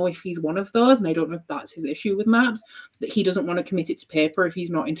don't know if he's one of those, and I don't know if that's his issue with maps, that he doesn't want to commit it to paper if he's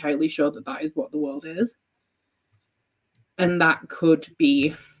not entirely sure that that is what the world is. And that could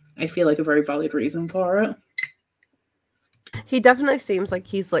be, I feel like, a very valid reason for it. He definitely seems like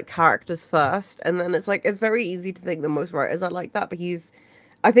he's like characters first, and then it's like, it's very easy to think that most writers are like that, but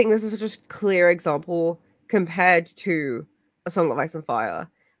I think this is such a clear example compared to A Song of Ice and Fire,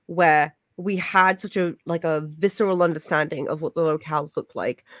 where we had such a visceral understanding of what the locales looked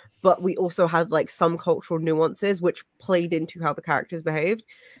like, but we also had like some cultural nuances which played into how the characters behaved.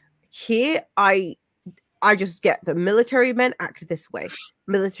 Here, I just get that military men act this way.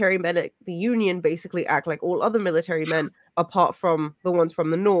 Military men at the Union basically act like all other military men, apart from the ones from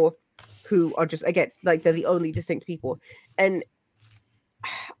the North, who are just, again, like they're the only distinct people. And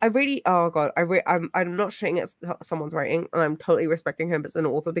I really, oh god, I'm not shitting at someone's writing, and I'm totally respecting him as an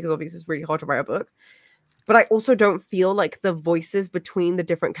author, because obviously it's really hard to write a book. But I also don't feel like the voices between the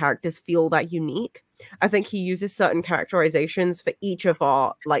different characters feel that unique. I think he uses certain characterizations for each of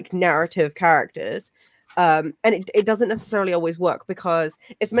our like narrative characters. And it doesn't necessarily always work because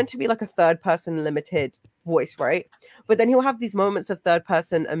it's meant to be like a third person limited voice, right? But then he'll have these moments of third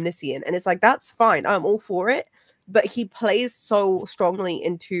person omniscient, and it's like, that's fine, I'm all for it. But he plays so strongly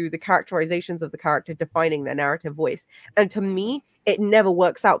into the characterizations of the character defining their narrative voice, and to me it never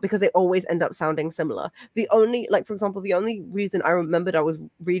works out because they always end up sounding similar. The only, like, for example, the only reason I remembered I was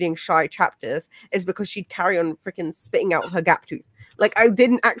reading Shy chapters is because she'd carry on freaking spitting out her gap tooth. Like, I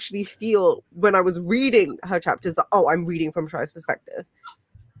didn't actually feel when I was reading her chapters that, oh, I'm reading from Shy's perspective.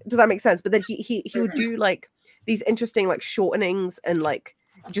 Does that make sense? But then he would do like these interesting like shortenings and like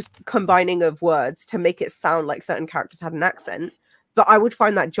just combining of words to make it sound like certain characters had an accent. But I would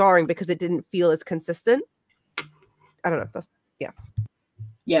find that jarring because it didn't feel as consistent. I don't know. That's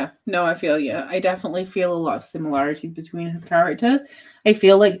Yeah, no, I feel you. I definitely feel a lot of similarities between his characters. I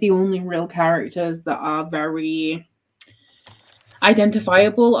feel like the only real characters that are very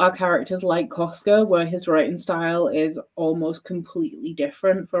identifiable are characters like Koska, where his writing style is almost completely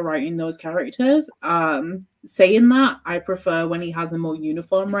different for writing those characters. Saying that, I prefer when he has a more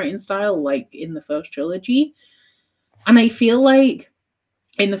uniform writing style, like in the first trilogy. And I feel like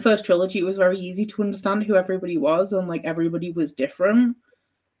in the first trilogy, it was very easy to understand who everybody was, and like everybody was different.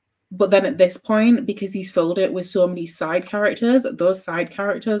 But then at this point, because he's filled it with so many side characters, those side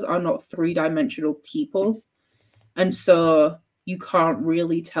characters are not three-dimensional people. And so you can't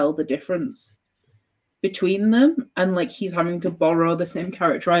really tell the difference between them. And like he's having to borrow the same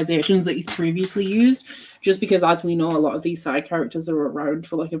characterizations that he's previously used, just because, as we know, a lot of these side characters are around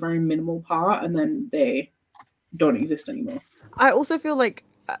for like a very minimal part and then they don't exist anymore. I also feel like,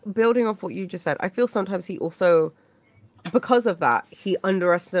 building off what you just said, I feel sometimes he also, because of that, he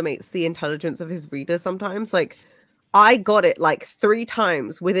underestimates the intelligence of his readers sometimes. Like, I got it like 3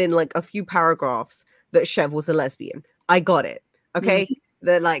 times within like a few paragraphs that Chev was a lesbian. I got it. Okay?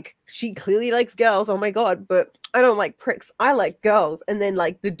 That like, she clearly likes girls, oh my god, but I don't like pricks, I like girls. And then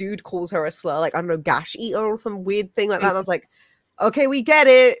like the dude calls her a slur, like, I don't know, gash eater or some weird thing like that. And I was like, okay, we get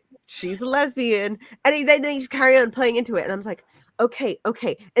it. She's a lesbian. And then they just carry on playing into it. And I was like, okay.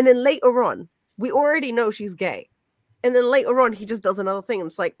 And then later on, we already know she's gay. And then later on, he just does another thing. And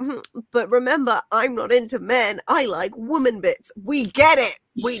it's like, but remember, I'm not into men. I like woman bits. We get it.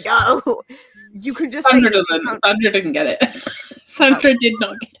 We know. You can just Sandra say doesn't. Sandra didn't get it. Sandra did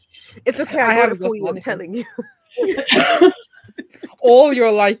not get it. It's okay. I have it for you. I'm telling you. All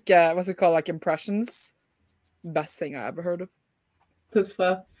your like, what's it called? Like impressions. Best thing I ever heard of. That's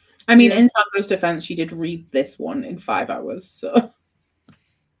fair. I mean, in Sandra's defense, she did read this one in 5 hours, so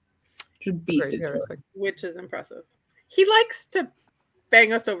just beasted through it. Which is impressive. He likes to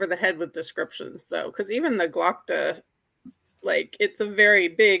bang us over the head with descriptions, though, because even the Glocta, like, it's a very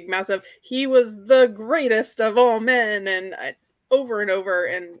big, massive, he was the greatest of all men, and over and over,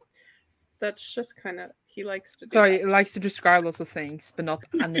 and that's just kind of, he likes to do So that. he likes to describe lots of things, but not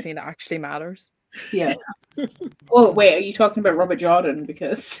anything that actually matters. Yeah. Oh, wait, are you talking about Robert Jordan?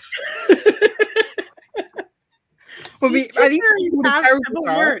 Because But at least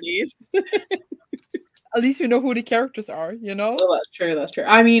we know who the characters are, you know? Well, that's true, that's true.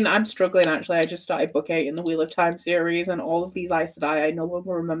 I mean, I'm struggling, actually. I just started Book 8 in the Wheel of Time series, and all of these Aes Sedai, I no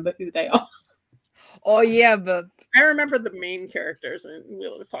longer remember who they are. Oh, yeah, but I remember the main characters in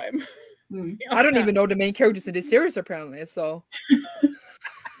Wheel of Time. I don't even know the main characters in this series, apparently, so...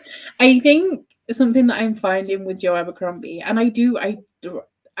 I think something that I'm finding with Joe Abercrombie, and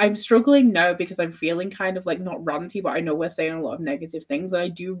I'm struggling now because I'm feeling kind of like not ranty, but I know we're saying a lot of negative things, and I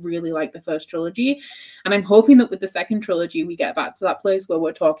do really like the first trilogy, and I'm hoping that with the second trilogy we get back to that place where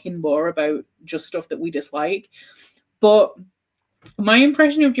we're talking more about just stuff that we dislike. But my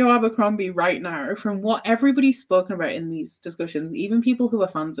impression of Joe Abercrombie right now, from what everybody's spoken about in these discussions, even people who are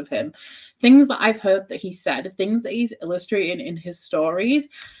fans of him, things that I've heard that he said, things that he's illustrating in his stories,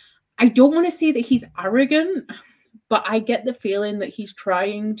 I don't want to say that he's arrogant, but I get the feeling that he's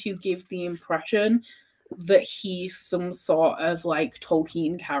trying to give the impression that he's some sort of like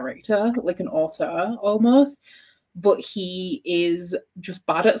Tolkien character, like an author almost, but he is just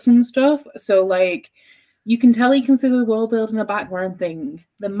bad at some stuff. So like, you can tell he considers world building a background thing.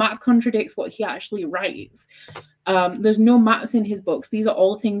 The map contradicts what he actually writes. There's no maps in his books. These are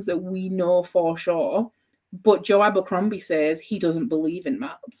all things that we know for sure. But Joe Abercrombie says he doesn't believe in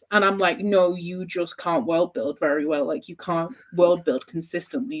maps. And I'm like, no, you just can't world build very well. Like, you can't world build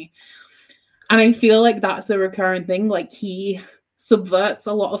consistently. And I feel like that's a recurring thing. Like, he subverts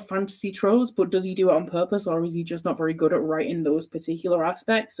a lot of fantasy tropes, but does he do it on purpose, or is he just not very good at writing those particular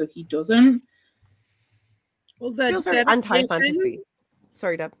aspects, so he doesn't? Well, Feels very anti-fantasy.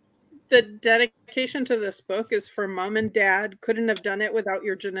 Sorry, Deb. the dedication to this book is for mom and dad. Couldn't have done it without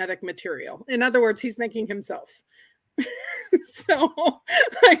your genetic material. In other words, he's thanking himself. So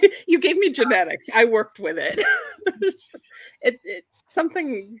you gave me genetics. I worked with it. It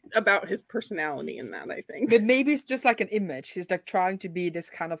something about his personality in that, I think. But maybe it's just like an image. He's like trying to be this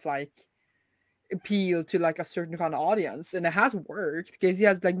kind of like appeal to like a certain kind of audience, and it has worked because he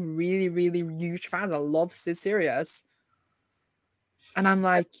has like really, really huge fans that loves this series. And I'm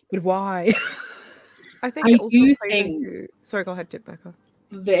like, but why? I think it also plays into... Sorry, go ahead, Becca.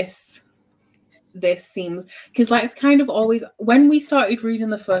 This seems, because like it's kind of always when we started reading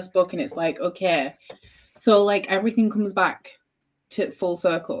the first book, and it's like, okay, so like everything comes back to full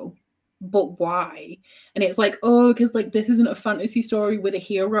circle, but why? And it's like, oh, because like this isn't a fantasy story with a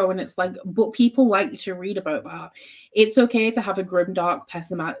hero, and it's like, but people like to read about that. It's okay to have a grimdark,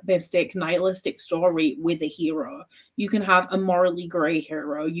 pessimistic, nihilistic story with a hero. You can have a morally grey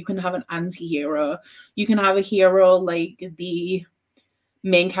hero, you can have an anti-hero, you can have a hero like the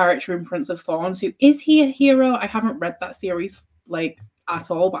main character in Prince of Thorns. Who is he a hero? I haven't read that series like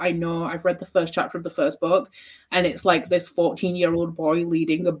at all, but I know I've read the first chapter of the first book, and it's like this 14-year-old boy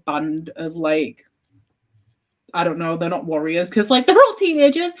leading a band of like, I don't know, they're not warriors because like they're all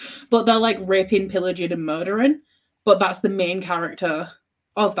teenagers, but they're like raping, pillaging, and murdering. But that's the main character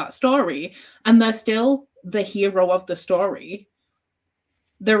of that story, and they're still the hero of the story.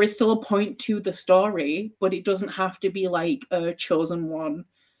 There is still a point to the story, but it doesn't have to be like a chosen one,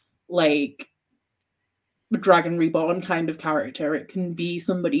 like Dragon Reborn kind of character. It can be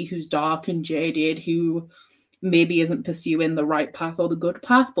somebody who's dark and jaded, who maybe isn't pursuing the right path or the good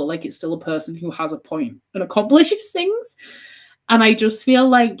path, but like it's still a person who has a point and accomplishes things. And I just feel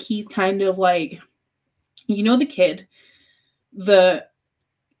like he's kind of like, you know, the kid that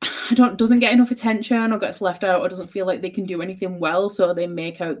doesn't get enough attention or gets left out or doesn't feel like they can do anything well, so they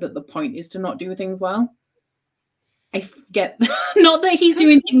make out that the point is to not do things well. I get not that he's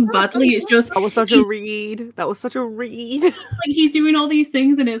doing things badly, it's just that was such a read. Like he's doing all these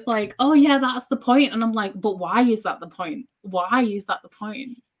things and it's like, oh yeah, that's the point. And I'm like, but why is that the point? Why is that the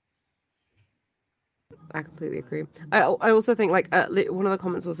point? I completely agree. I also think like one of the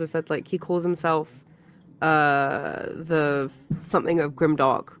comments also said like he calls himself the something of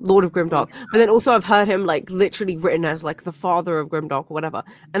Grimdark, Lord of Grimdark, but then also I've heard him like literally written as like the father of Grimdark or whatever,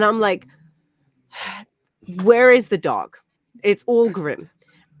 and I'm like, where is the dark? It's all grim.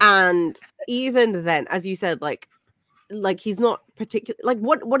 And even then, as you said, like he's not particular. Like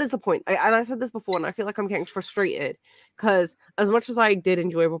what is the point? And I said this before, and I feel like I'm getting frustrated because as much as I did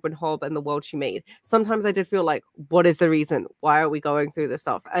enjoy Robin Hobb and the world she made, sometimes I did feel like, what is the reason? Why are we going through this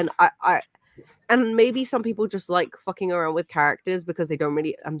stuff? And and maybe some people just like fucking around with characters because they don't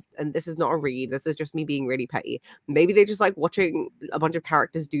really, and this is not a read, this is just me being really petty. Maybe they just like watching a bunch of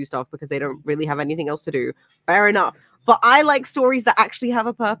characters do stuff because they don't really have anything else to do. Fair enough. But I like stories that actually have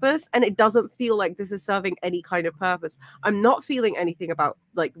a purpose, and it doesn't feel like this is serving any kind of purpose. I'm not feeling anything about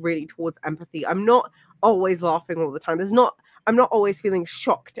like really towards empathy. I'm not always laughing all the time. I'm not always feeling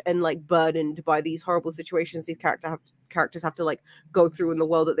shocked and like burdened by these horrible situations these characters have to like go through in the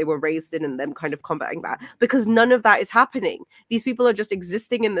world that they were raised in, and them kind of combating that, because none of that is happening. These people are just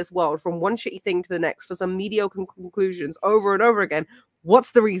existing in this world from one shitty thing to the next for some mediocre conclusions over and over again.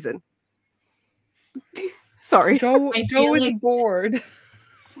 What's the reason? Sorry. Joe is like bored.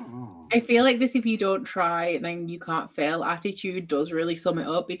 I feel like this, if you don't try, then you can't fail attitude does really sum it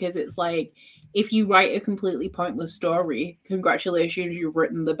up, because it's like, if you write a completely pointless story, congratulations, you've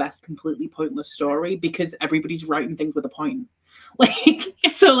written the best completely pointless story, because everybody's writing things with a point. Like,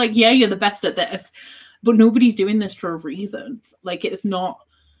 so like, yeah, you're the best at this, but nobody's doing this for a reason. Like,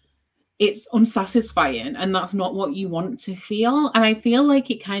 it's unsatisfying, and that's not what you want to feel. And I feel like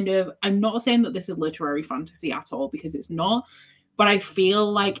it kind of, I'm not saying that this is literary fantasy at all, because it's not, but I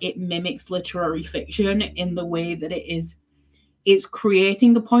feel like it mimics literary fiction in the way that it's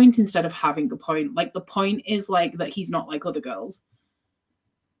creating a point instead of having a point. Like, the point is like that he's not like other girls.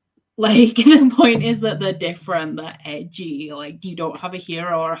 Like, the point is that they're different, they're edgy, like you don't have a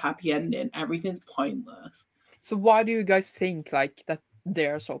hero or a happy ending. Everything's pointless. So why do you guys think like that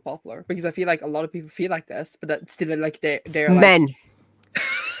they're so popular? Because I feel like a lot of people feel like this, but that still like they're like... men.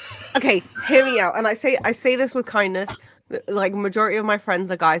 Okay, hear me out. And I say this with kindness. Like, majority of my friends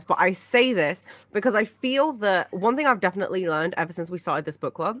are guys, but I say this because I feel that one thing I've definitely learned ever since we started this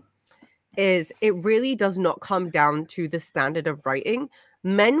book club is it really does not come down to the standard of writing.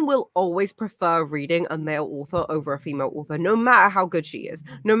 men will always prefer reading a male author over a female author, no matter how good she is,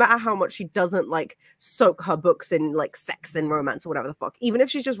 no matter how much she doesn't like soak her books in like sex and romance or whatever the fuck. Even if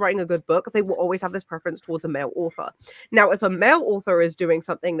she's just writing a good book, they will always have this preference towards a male author. Now, if a male author is doing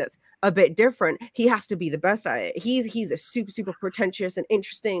something that's a bit different, he has to be the best at it. He's a super pretentious and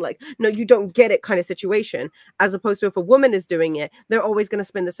interesting, like, no, you don't get it kind of situation, as opposed to if a woman is doing it, they're always going to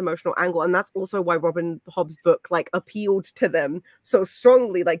spin this emotional angle. And that's also why Robin Hobb's book like appealed to them so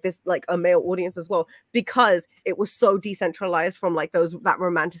strongly, like this, like a male audience as well, because it was so decentralized from like that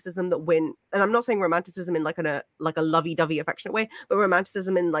romanticism that win. And I'm not saying romanticism in like a lovey-dovey affectionate way, but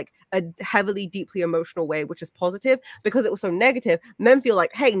romanticism in like a heavily deeply emotional way, which is positive. Because it was so negative, men feel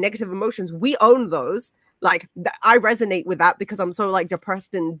like, hey, negative emotions, we own those. Like I resonate with that because I'm so like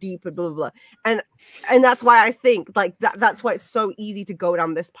depressed and deep and blah blah blah. And that's why I think like that's why it's so easy to go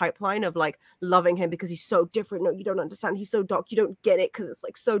down this pipeline of like loving him because he's so different. No, you don't understand. He's so dark. You don't get it because it's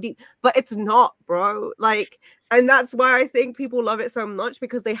like so deep. But it's not, bro. Like, and that's why I think people love it so much,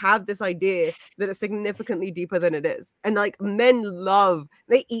 because they have this idea that it's significantly deeper than it is. And like men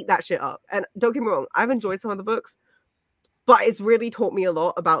they eat that shit up. And don't get me wrong, I've enjoyed some of the books, but it's really taught me a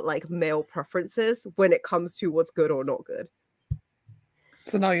lot about like male preferences when it comes to what's good or not good.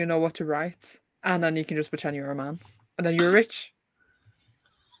 So now you know what to write, and then you can just pretend you're a man, and then you're rich.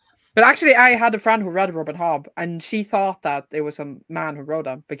 But actually, I had a friend who read Robin Hobb, and she thought that it was a man who wrote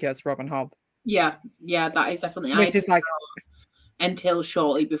them because Robin Hobb. Yeah, that is definitely. Which is like until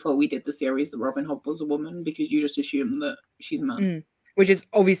shortly before we did the series that Robin Hobb was a woman, because you just assume that she's a man. Which is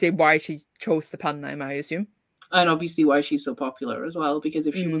obviously why she chose the pen name, I assume. And obviously why she's so popular as well, because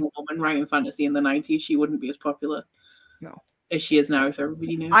if she was a woman writing fantasy in the 90s, she wouldn't be as popular as she is now, if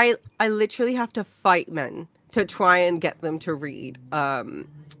everybody knew. I literally have to fight men to try and get them to read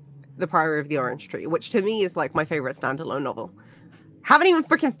The Priory of the Orange Tree, which to me is like my favorite standalone novel. Haven't even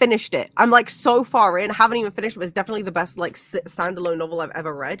freaking finished it. I'm like so far in, haven't even finished it. It's definitely the best like standalone novel I've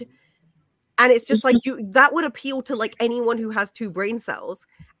ever read. And it's just like that would appeal to like anyone who has 2 brain cells.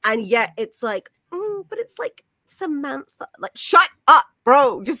 And yet it's like, but it's like Samantha, like shut up,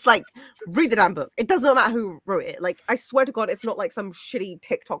 bro, just like read the damn book. It does not matter who wrote it. Like I swear to God, it's not like some shitty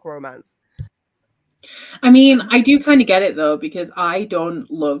TikTok romance. I mean, I do kind of get it though, because I don't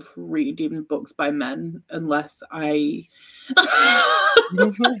love reading books by men unless I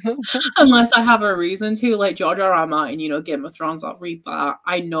have a reason to, like George R.R. Martin, you know, Game of Thrones, I'll read that.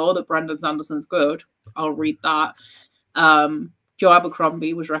 I know that Brandon Sanderson's good, I'll read that. Joe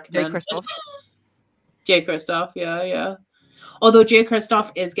Abercrombie was recommended. Jay Kristoff, yeah. Although Jay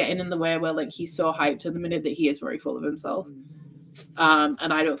Kristoff is getting in the way where like he's so hyped at the minute that he is very full of himself.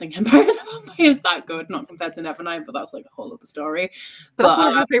 And I don't think Empire of the Vampire is that good, not compared to Nevernight, but that's like a whole other story. But that's one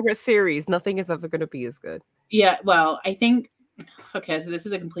of my favorite series. Nothing is ever going to be as good. Yeah, well, I think, okay, so this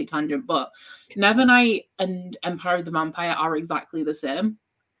is a complete tangent, but Nevernight and Empire of the Vampire are exactly the same.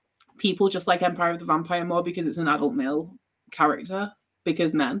 People just like Empire of the Vampire more because it's an adult male character,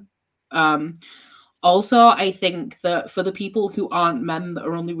 because men. Also, I think that for the people who aren't men that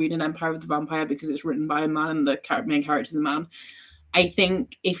are only reading Empire of the Vampire because it's written by a man and the main character is a man, I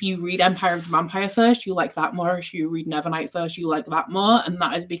think if you read Empire of the Vampire first, you like that more. If you read Nevernight first, you like that more. And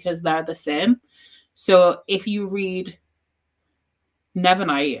that is because they're the same. So if you read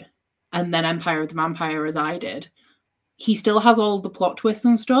Nevernight and then Empire of the Vampire, as I did, he still has all the plot twists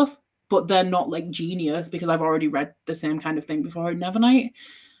and stuff, but they're not like genius, because I've already read the same kind of thing before in Nevernight.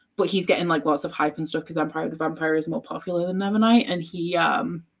 But he's getting like lots of hype and stuff because Empire of the Vampire is more popular than Nevernight, and he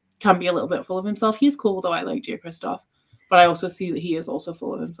can be a little bit full of himself. He's cool though. I like Jay Kristoff, but I also see that he is also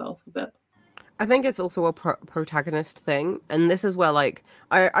full of himself a bit. I think it's also a protagonist thing, and this is where like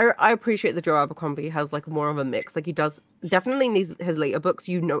I appreciate that Joe Abercrombie has like more of a mix. Like he does definitely in his later books,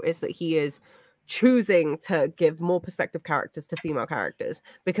 you notice that he is choosing to give more perspective characters to female characters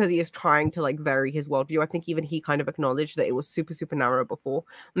because he is trying to like vary his worldview. I think even he kind of acknowledged that it was super narrow before.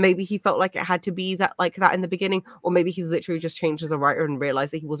 Maybe he felt like it had to be that like that in the beginning, or maybe he's literally just changed as a writer and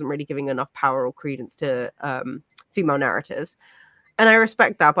realized that he wasn't really giving enough power or credence to female narratives. And I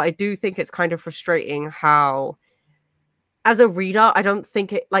respect that, but I do think it's kind of frustrating how, as a reader, I don't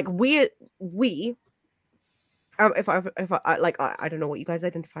think it like we if I like I don't know what you guys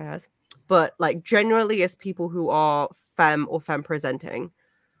identify as, but like generally as people who are femme or femme presenting,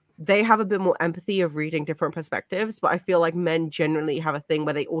 they have a bit more empathy of reading different perspectives. But I feel like men generally have a thing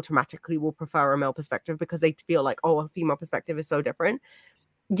where they automatically will prefer a male perspective because they feel like, oh, a female perspective is so different.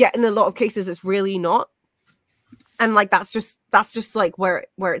 Yet in a lot of cases, it's really not. And like that's just like where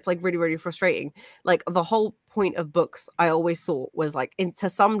it's like really frustrating. Like the whole point of books, I always thought was like, to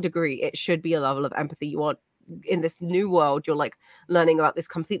some degree, it should be a level of empathy. in this new world, you're like learning about this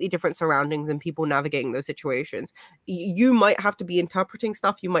completely different surroundings and people navigating those situations. You might have to be interpreting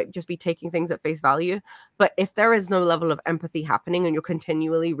stuff, you might just be taking things at face value, but if there is no level of empathy happening and you're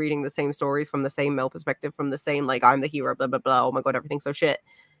continually reading the same stories from the same male perspective, from the same like I'm the hero, blah blah blah, oh my god, everything's so shit,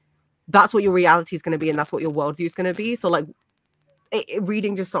 that's what your reality is going to be, and that's what your worldview is going to be. So like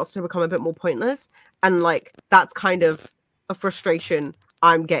reading just starts to become a bit more pointless, and like that's kind of a frustration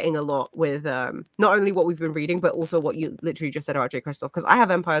I'm getting a lot with not only what we've been reading, but also what you literally just said about J. Kristoff. Because I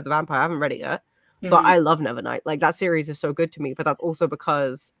have Empire of the Vampire, I haven't read it yet, but I love Nevernight. Like that series is so good to me, but that's also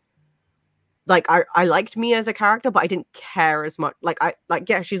because like I liked Mia as a character, but I didn't care as much. Like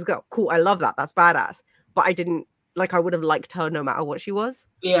yeah, she's got cool, I love that, that's badass, but I didn't like, I would have liked her no matter what she was.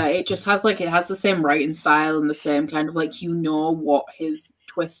 Yeah, it just has like, it has the same writing style and the same kind of like, you know what his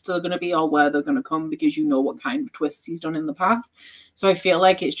twists are going to be or where they're going to come because you know what kind of twists he's done in the past. So I feel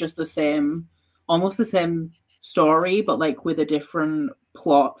like it's just the same, almost the same story, but like with a different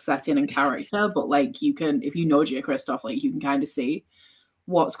plot, setting, and character. But like you can, if you know J. Kristoff, like you can kind of see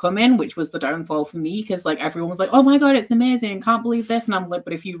what's coming, which was the downfall for me because like everyone was like, oh my god, it's amazing, can't believe this. And I'm like,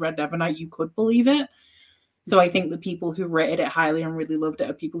 but if you read Evernight, you could believe it. So I think the people who rated it highly and really loved it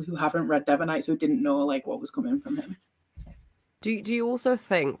are people who haven't read Evernight, so didn't know like what was coming from him. Do you also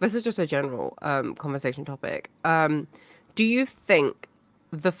think, this is just a general conversation topic, do you think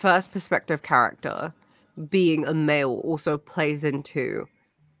the first perspective character being a male also plays into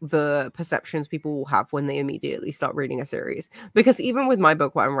the perceptions people will have when they immediately start reading a series? Because even with my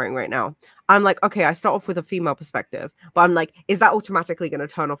book, what I'm writing right now, I'm like, okay, I start off with a female perspective, but I'm like, is that automatically going to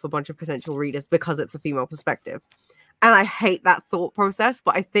turn off a bunch of potential readers because it's a female perspective? And I hate that thought process,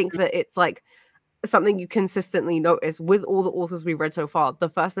 but I think that it's like something you consistently notice with all the authors we've read so far. The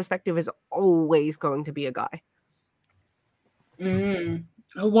first perspective is always going to be a guy.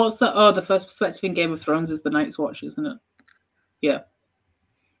 What's the, oh, the first perspective in Game of Thrones is the Night's Watch, isn't it? Yeah.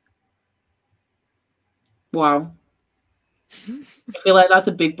 Wow. I feel like that's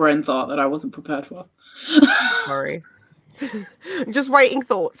a big brain thought that I wasn't prepared for. Sorry. Just writing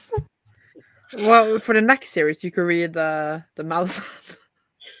thoughts. Well, for the next series, you could read the Malazan.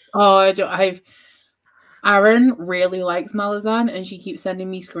 Oh, Aaron really likes Malazan, and she keeps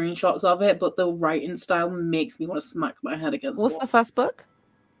sending me screenshots of it, but the writing style makes me want to smack my head against What's the first book?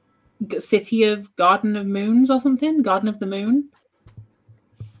 City of Garden of Moons or something? Garden of the Moon?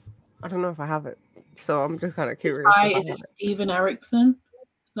 I don't know if I have it, so I'm just kind of curious. Is it Stephen Erickson?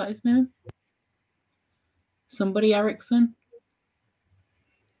 Is that his name? Somebody Erickson?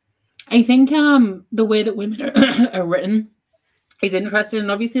 I think the way that women are written is interesting, and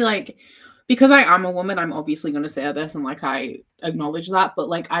obviously like, because I am a woman, I'm obviously going to say this, and like I acknowledge that, but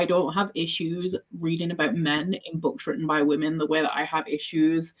like I don't have issues reading about men in books written by women the way that I have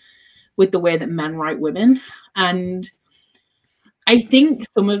issues with the way that men write women. And I think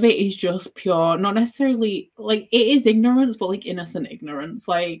some of it is just pure, not necessarily like it is ignorance, but like innocent ignorance.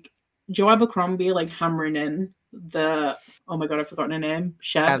 Like Jo Abercrombie, like hammering in the, oh my god, I've forgotten her name.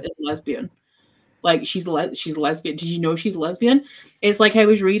 Chev is lesbian. Like she's lesbian. Did you know she's lesbian? It's like I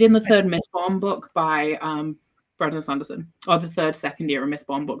was reading the third Mistborn book by Brandon Sanderson, or the third second year of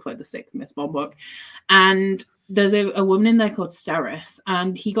Mistborn books, like the sixth Mistborn book, and there's a woman in there called Steris,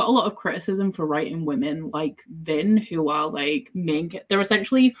 and he got a lot of criticism for writing women like Vin, who are like they're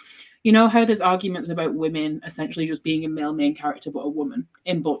essentially, you know how there's arguments about women essentially just being a male main character but a woman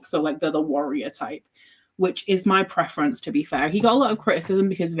in books, so like they're the warrior type, which is my preference, to be fair. He got a lot of criticism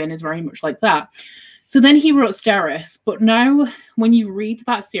because Vin is very much like that. So then he wrote Steris, but now when you read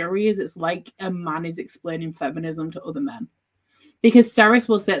that series, it's like a man is explaining feminism to other men. Because Steris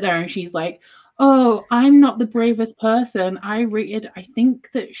will sit there and she's like, oh, I'm not the bravest person. I think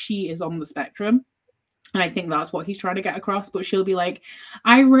that she is on the spectrum. And I think that's what he's trying to get across. But she'll be like,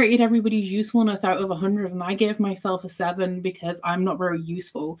 I rated everybody's usefulness out of 100 and I gave myself a 7 because I'm not very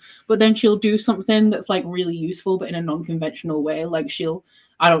useful. But then she'll do something that's like really useful, but in a non-conventional way. Like she'll,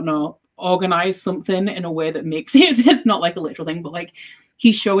 I don't know, organize something in a way that makes it, it's not like a literal thing, but like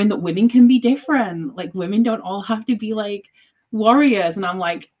he's showing that women can be different. Like women don't all have to be like warriors. And I'm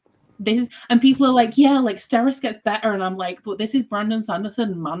like, this is, and people are like, yeah, like Steris gets better. And I'm like, but this is Brandon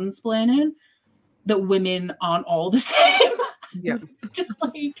Sanderson mansplaining that women aren't all the same. Yeah. Just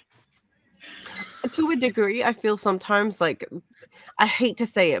like, to a degree, I feel sometimes like, I hate to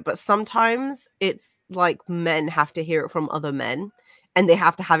say it, but sometimes it's like men have to hear it from other men and they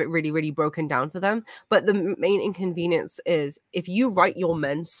have to have it really, really broken down for them. But the main inconvenience is if you write your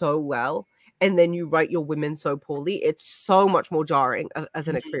men so well and then you write your women so poorly, it's so much more jarring as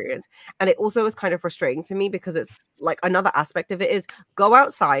an experience. And it also is kind of frustrating to me because it's like another aspect of it is go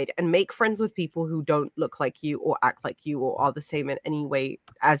outside and make friends with people who don't look like you or act like you or are the same in any way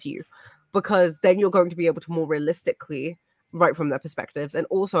as you, because then you're going to be able to more realistically write from their perspectives. And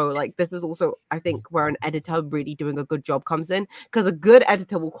also, like, this is also, I think, where an editor really doing a good job comes in, because a good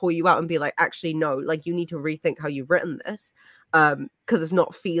editor will call you out and be like, actually, no, like, you need to rethink how you've written this, because it's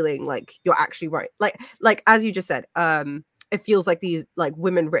not feeling like you're actually right. Like as you just said, it feels like these like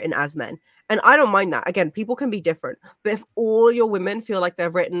women written as men, and I don't mind that. Again, people can be different, but if all your women feel like they're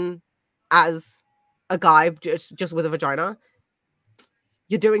written as a guy just with a vagina,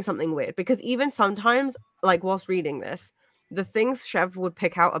 you're doing something weird. Because even sometimes, like, whilst reading this, the things Chev would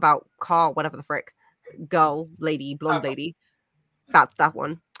pick out about Carl, whatever the frick, girl, lady, blonde lady, that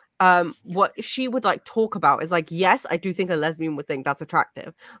one, what she would like talk about is like, yes, I do think a lesbian would think that's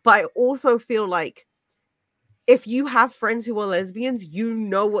attractive, but I also feel like if you have friends who are lesbians, you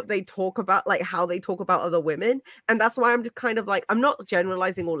know what they talk about, like how they talk about other women. And that's why I'm just kind of like, I'm not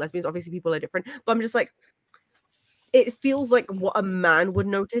generalizing all lesbians, obviously people are different, but I'm just like, it feels like what a man would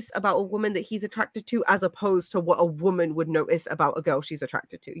notice about a woman that he's attracted to, as opposed to what a woman would notice about a girl she's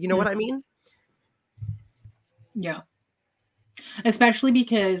attracted to. You know what I mean? Yeah. Especially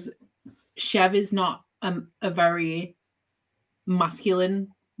because Chev is not a very masculine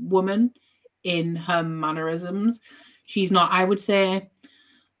woman in her mannerisms. She's not, I would say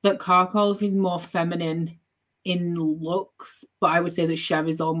that Karkov is more feminine in looks, but I would say that Chev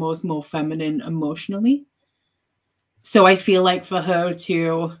is almost more feminine emotionally. So I feel like for her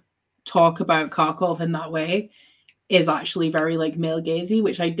to talk about Karkov in that way is actually very like male gazy,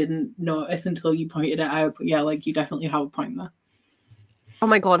 which I didn't notice until you pointed it out. But yeah, like you definitely have a point there. Oh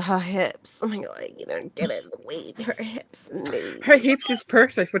my god, her hips. Oh my god, you don't get it. Wait, her hips. No. Her hips is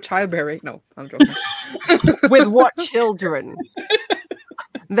perfect for childbearing. No, I'm joking. With what children?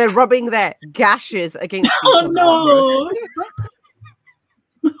 They're rubbing their gashes against. Oh no!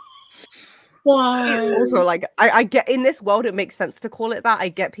 Why? Also, like, I get in this world, it makes sense to call it that. I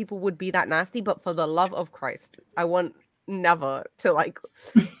get people would be that nasty, but for the love of Christ, I want never to like.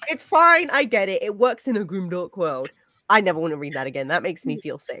 It's fine, I get it. It works in a grimdark world. I never want to read that again. That makes me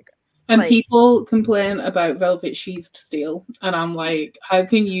feel sick. And like, people complain about velvet sheathed steel, and I'm like, how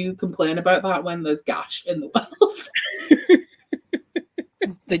can you complain about that when there's gash in the world?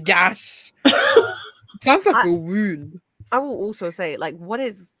 The gash. Sounds like a wound. I will also say, like, what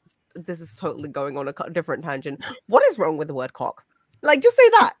is this is totally going on a different tangent. What is wrong with the word cock? Like, just say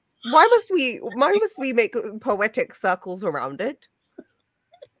that. Why must we make poetic circles around it?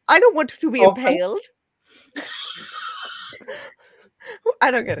 I don't want to be impaled.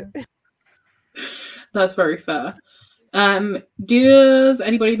 I don't get it. That's very fair. Does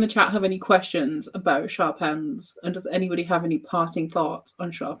anybody in the chat have any questions about sharp ends? And does anybody have any parting thoughts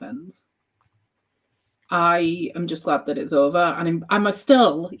on sharp ends? I am just glad that it's over, and I'm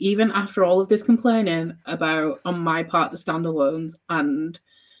still, even after all of this complaining about, on my part, the standalones and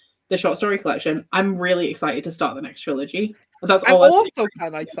the short story collection, I'm really excited to start the next trilogy. That's all. I'm also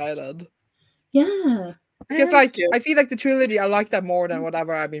kind of excited. Yeah. Because like I feel like the trilogy, I like that more than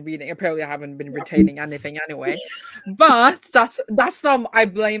whatever I've been reading. Apparently I haven't been retaining anything anyway. But that's not, I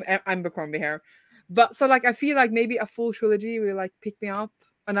blame Abercrombie here. But so like I feel like maybe a full trilogy will like pick me up,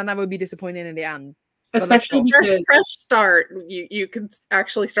 and then I will be disappointed in the end. Especially because fresh start, you can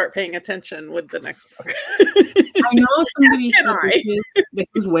actually start paying attention with the next book. I know somebody said this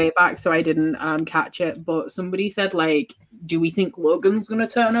was way back, so I didn't catch it, but somebody said, like, do we think Logan's going to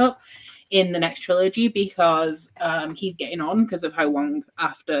turn up in the next trilogy because he's getting on because of how long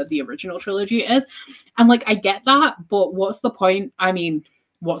after the original trilogy it is? And, like, I get that, but what's the point? I mean,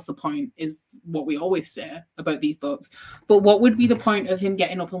 what's the point is what we always say about these books. But what would be the point of him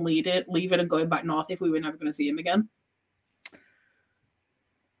getting up and leaving and going back north if we were never going to see him again?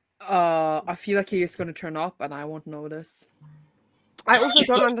 I feel like he is going to turn up and I won't notice. I also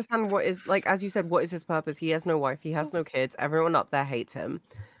don't understand what is, like, as you said, what is his purpose? He has no wife, he has no kids, everyone up there hates him.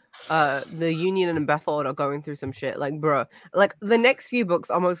 The Union and Bethord are going through some shit. Like, bro, like the next few books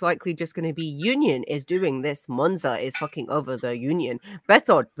are most likely just going to be Union is doing this, Monza is fucking over the Union,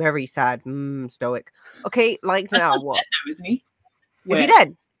 Bethord very sad, stoic. Okay, like now what? Dead now, isn't he? Is he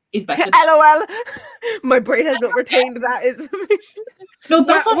dead? He's Bethord. LOL. My brain has not retained that information. No,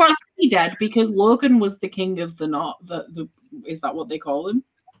 Bethord has to be dead because Logan was the king of the North. Is that what they call him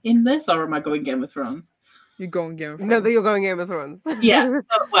in this, or am I going Game of Thrones? You're going Game of Thrones. No, you're going Game of Thrones. Yeah,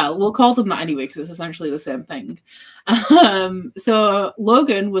 so, well, we'll call them that anyway because it's essentially the same thing. So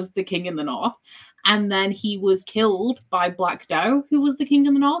Logan was the king in the North, And then he was killed by Black Dow, who was the king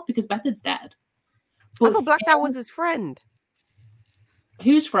in the north, because Bethard's dead. I thought Black Dow was his friend.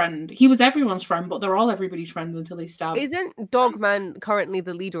 Whose friend? He was everyone's friend, but they're all everybody's friends until they stab. Isn't Dogman currently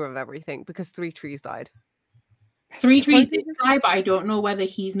the leader of everything because 3 trees died? 3 trees did die, but I don't know whether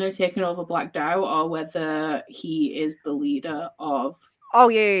he's now taken over Black Dow or whether he is the leader of. Oh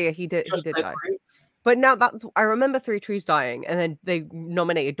yeah, he did die. Group. But now I remember 3 trees dying, and then they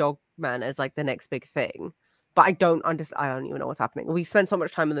nominated Dogman as like the next big thing. But I don't understand. I don't even know what's happening. We spent so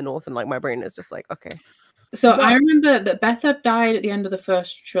much time in the north, and like my brain is just like, okay. So I remember that Bethard died at the end of the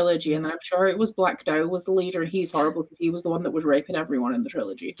first trilogy, and I'm sure it was Black Dow was the leader, and he's horrible because he was the one that was raping everyone in the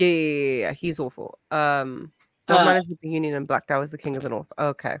trilogy. Yeah, he's awful. Dogman is with the Union, and Black Dow is the king of the North.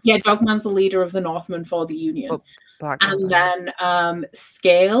 Okay. Yeah, Dogman's the leader of the Northmen for the Union. And then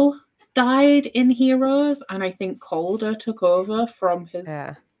Scale died in Heroes, and I think Calder took over from his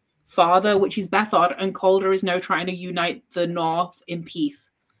father, which is Bethard, and Calder is now trying to unite the North in peace,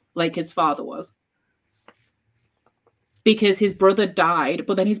 like his father was. Because his brother died,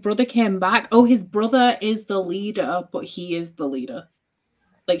 but then his brother came back. Oh, his brother is the leader, but he is the leader.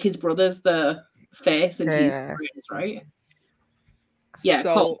 Like, his brother's the face, and he's the brains, right? Yeah,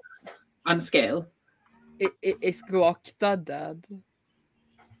 so and Scale. Is Glokta dead?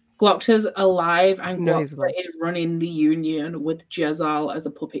 Glokta's alive, and Glokta is running the Union with Jezal as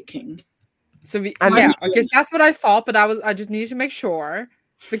a puppet king. So because that's what I thought, but I just needed to make sure,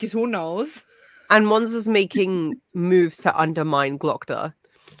 because who knows? And Monza's making moves to undermine Glokta.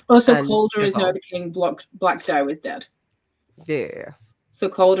 Oh, so Calder is now the king. Black Dow is dead. Yeah. So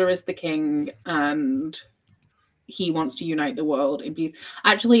Calder is the king, and he wants to unite the world in peace.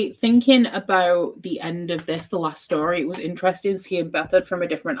 Actually, thinking about the end of this, the last story, it was interesting seeing Bethard from a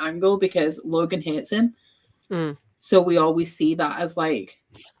different angle because Logan hates him. So we always see that as like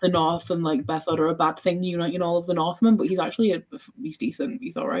the North and like Bethard are a bad thing, uniting all of the Northmen, but he's actually he's decent.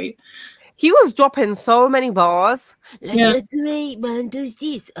 He's all right. He was dropping so many bars. Like, a great man does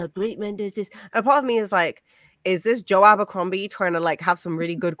this. A great man does this. And part of me is like, is this Joe Abercrombie trying to like have some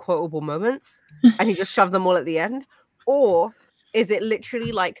really good quotable moments and he just shoved them all at the end? Or is it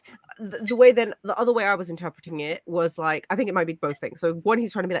literally like the way then the other way I was interpreting it was like, I think it might be both things. So one,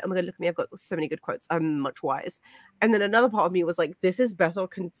 he's trying to be like, oh my God, look at me. I've got so many good quotes. I'm much wise. And then another part of me was like, this is Bethel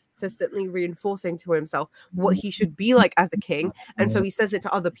consistently reinforcing to himself what he should be like as a king. And so he says it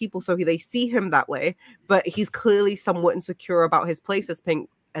to other people so they see him that way. But he's clearly somewhat insecure about his place as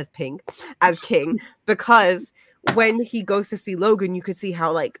king, because when he goes to see Logan, you could see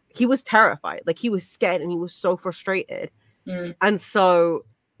how like he was terrified, like he was scared and he was so frustrated. And so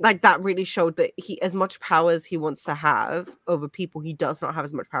like that really showed that he, as much power as he wants to have over people, he does not have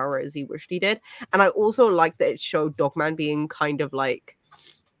as much power as he wished he did. And I also like that it showed Dogman being kind of like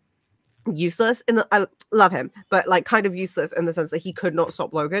useless I love him, but like kind of useless in the sense that he could not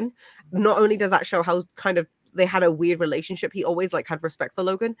stop Logan. Not only does that show how kind of they had a weird relationship, he always like had respect for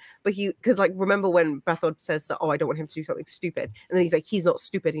Logan, but because like remember when Bethard says that, oh, I don't want him to do something stupid, and then he's like, he's not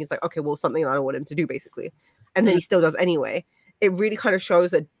stupid, and he's like, okay, well, something that I don't want him to do basically, and then he still does anyway. It really kind of shows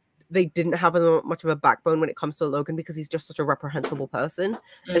that they didn't have much of a backbone when it comes to Logan because he's just such a reprehensible person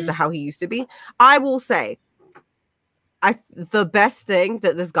as to how he used to be. I will say the best thing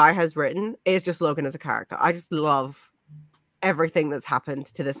that this guy has written is just Logan as a character. I just love everything that's happened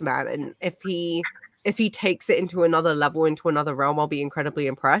to this man, and if he takes it into another level, into another realm, I'll be incredibly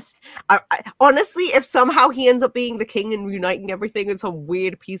impressed. I honestly, if somehow he ends up being the king and uniting everything in some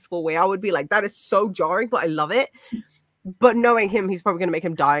weird, peaceful way, I would be like, that is so jarring, but I love it. But knowing him, he's probably going to make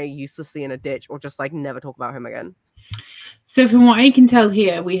him die uselessly in a ditch or just like never talk about him again. So from what I can tell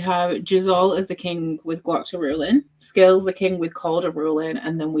here, we have Jezal as the king with Glokta ruling, Scales the king with Calder ruling,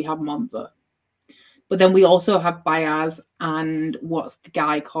 and then we have Monza. But then we also have Bayaz and what's the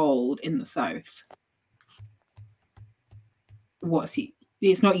guy called in the south? What's he?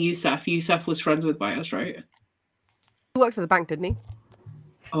 It's not Yusuf. Yusuf was friends with Bayaz, right? He worked for the bank, didn't he?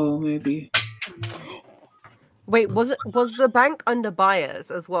 Oh, maybe. Wait, was the bank under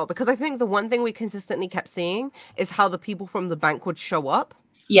Bayaz as well? Because I think the one thing we consistently kept seeing is how the people from the bank would show up.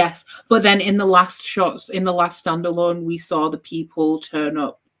 Yes, but then in the last shots, in the last standalone, we saw the people turn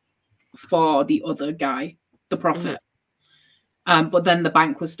up for the other guy, the prophet. But then the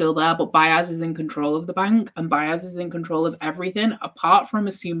bank was still there, but Bayaz is in control of the bank, and Bayaz is in control of everything, apart from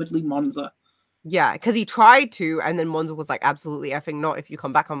assumedly Monza. Yeah, because he tried to, and then Monza was like, absolutely effing not. If you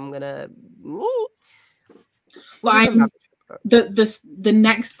come back, I'm gonna... Well, the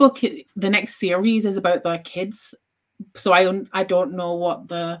next book, the next series is about their kids, so I don't know what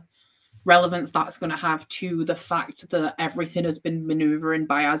the relevance that's going to have to the fact that everything has been maneuvering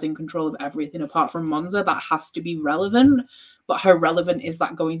Bayaz in control of everything apart from Monza. That has to be relevant. But how relevant is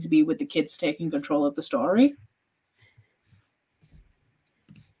that going to be with the kids taking control of the story?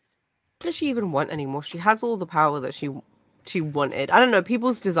 Does she even want anymore? She has all the power that she wanted. I don't know.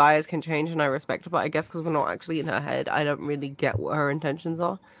 People's desires can change, and I respect it, but I guess because we're not actually in her head, I don't really get what her intentions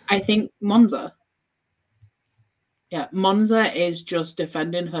are. I think Monza. Yeah, Monza is just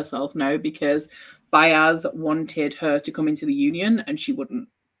defending herself now because Bayaz wanted her to come into the union and she wouldn't.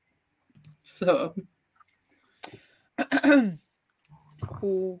 So.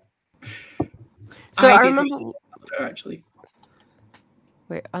 Cool. So I remember. Actually.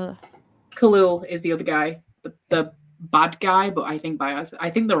 Wait, Khalil is the other guy, the bad guy, but I think Bayaz. I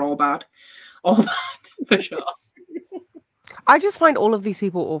think they're all bad. All bad, for sure. I just find all of these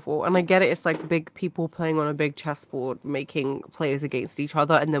people awful, and I get it. It's like big people playing on a big chessboard, making players against each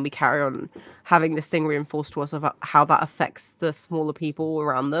other, and then we carry on having this thing reinforced to us about how that affects the smaller people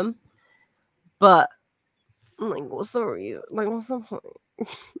around them. But like, what's the reason? Like, what's the point?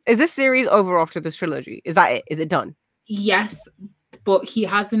 Is this series over after this trilogy? Is that it? Is it done? Yes, but he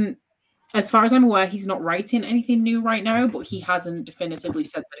hasn't. As far as I'm aware, he's not writing anything new right now, but he hasn't definitively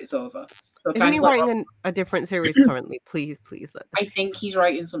said that it's over. So isn't he writing a different series currently? Please. I think he's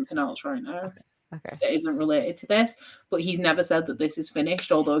writing something else right now. Okay. That isn't related to this, but he's never said that this is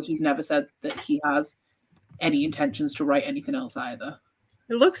finished, although he's never said that he has any intentions to write anything else either.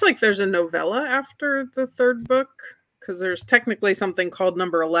 It looks like there's a novella after the third book, because there's technically something called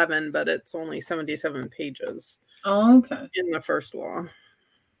number 11, but it's only 77 pages. Oh, okay. In the first law.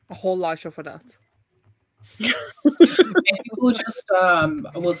 A whole live show for that. Maybe we'll just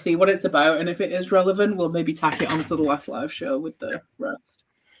we'll see what it's about, and if it is relevant, we'll maybe tack it onto the last live show with the rest.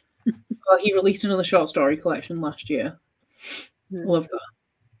 Well, he released another short story collection last year. Love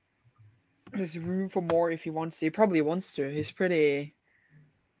that. There's room for more if he wants to. He probably wants to. He's pretty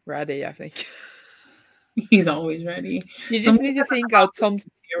ready, I think. He's always ready. You just need to think out some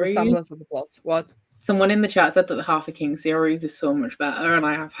resemblance of the plot. What? Someone in the chat said that the Half a King series is so much better, and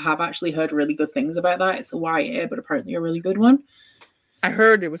I have actually heard really good things about that. It's a YA, but apparently a really good one. I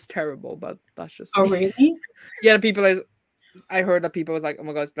heard it was terrible, but that's just... Oh, really? Yeah, I heard that people was like, oh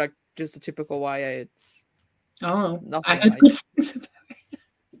my god, it's like just a typical YA. It's nothing like...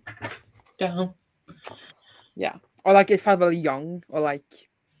 Damn. Yeah. Or like it felt very young, or like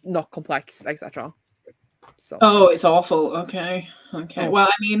not complex, etc. So. Oh, it's awful. Okay. Oh. Well,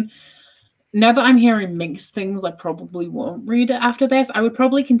 I mean... Now that I'm hearing mixed things, I probably won't read it after this. I would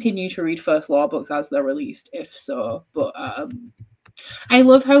probably continue to read First Law books as they're released, if so. But I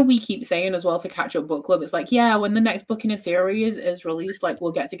love how we keep saying as well for Catch Up Book Club, it's like, yeah, when the next book in a series is released, like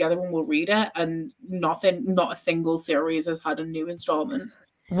we'll get together and we'll read it. And not a single series has had a new installment.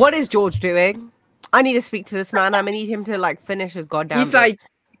 What is George doing? I need to speak to this man. I need him to like finish his goddamn book.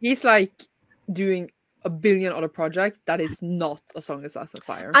 He's like doing a billion other project that is not A Song of Ice and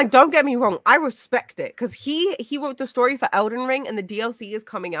Fire. And don't get me wrong, I respect it because he wrote the story for Elden Ring and the DLC is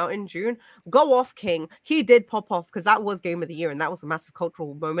coming out in June. Go off, King. He did pop off because that was Game of the Year and that was a massive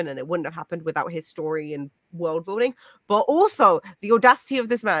cultural moment and it wouldn't have happened without his story and world building. But also the audacity of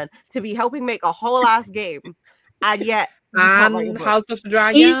this man to be helping make a whole ass game and yet and House of the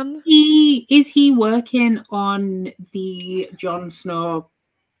Dragon. Is he working on the Jon Snow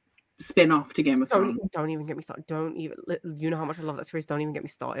spin-off to Game of Thrones? Don't even get me started. You know how much I love that series. Don't even get me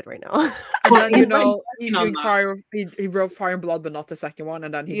started right now. And then, you know, he's doing he wrote Fire and Blood, but not the second one,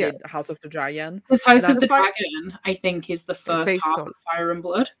 and then he did House of the Dragon. Because House of the Dragon, I think, is the first half of Fire and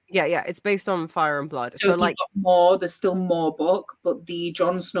Blood. Yeah, it's based on Fire and Blood. So like there's still more book, but the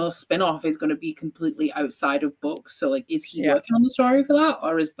Jon Snow spin-off is going to be completely outside of books. So like, is he working on the story for that,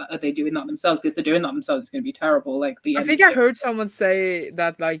 or are they doing that themselves? Because they're doing that themselves, it's going to be terrible. Like I think I heard someone say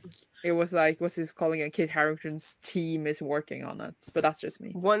that like. It was like, what's he calling it? Kit Harington's team is working on it, but that's just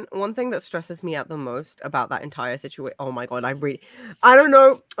me. One thing that stresses me out the most about that entire situation. Oh my god, I don't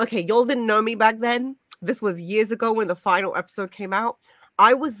know. Okay, y'all didn't know me back then. This was years ago when the final episode came out.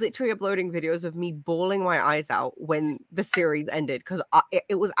 I was literally uploading videos of me bawling my eyes out when the series ended because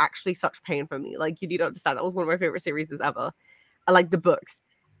it was actually such pain for me. Like, you need to understand, that was one of my favorite series ever. I like the books,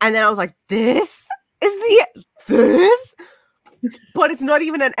 and then I was like, this is this. But it's not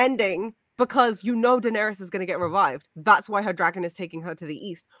even an ending because you know Daenerys is going to get revived. That's why her dragon is taking her to the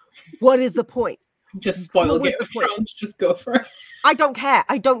east. What is the point? Just spoil Game of Thrones. Just go for it. I don't care.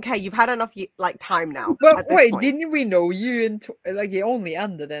 You've had enough time now. But wait, didn't we know you like it only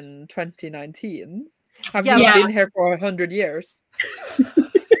ended in 2019? Have you been here for 100 years?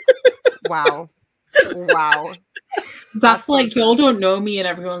 Wow. That's like, y'all don't know me, and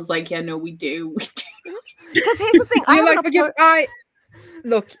everyone's like, yeah, no, we do. Because here's the thing, I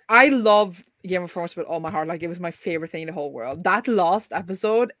love Game of Thrones with all my heart. Like, it was my favorite thing in the whole world. That last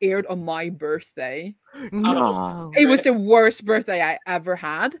episode aired on my birthday. No, it was the worst birthday I ever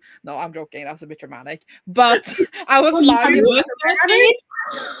had. No, I'm joking. That was a bit dramatic. But I was like,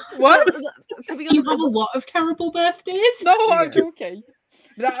 what? To be honest, you have a lot of terrible birthdays. No, I'm joking.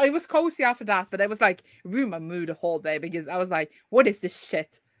 But it was cozy after that. But it was like ruined my mood the whole day because I was like, what is this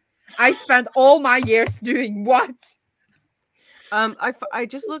shit? I spent all my years doing what? I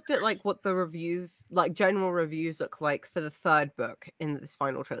just looked at like what the reviews, like general reviews, look like for the third book in this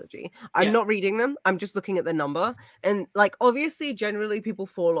final trilogy. I'm not reading them. I'm just looking at the number, and like obviously, generally people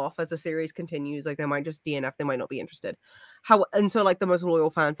fall off as the series continues. Like they might just DNF. They might not be interested. And so like the most loyal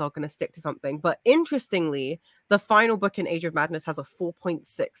fans are going to stick to something. But interestingly, the final book in Age of Madness has a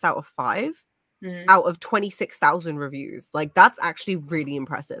 4.6 out of 5 out of 26,000 reviews. Like that's actually really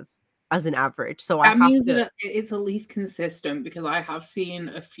impressive as an average. So that means that it's at least consistent, because I have seen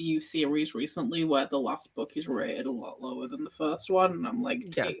a few series recently where the last book is rated a lot lower than the first one, and I'm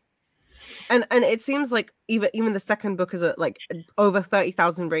like, hey. And it seems like even the second book is like over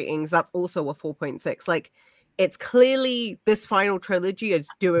 30,000 ratings. That's also a 4.6. Like it's clearly this final trilogy is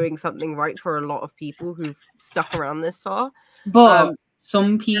doing something right for a lot of people who've stuck around this far. But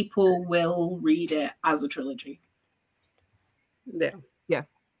some people will read it as a trilogy. Yeah.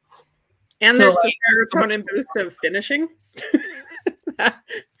 And so, there's the serotonin boost of finishing. 5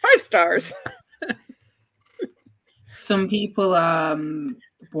 stars. Some people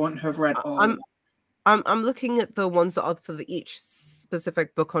won't have read all. I'm looking at the ones that are for each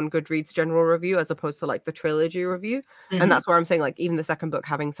specific book on Goodreads general review as opposed to like the trilogy review, and that's where I'm saying like even the second book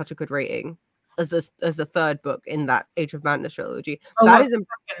having such a good rating as the third book in that Age of Madness trilogy.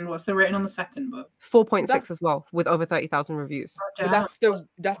 What's the rating on the second book? 4.6 as well, with over 30,000 reviews. But that's the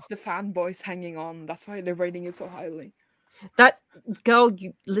fanboys hanging on. That's why they're rating it so highly. That girl,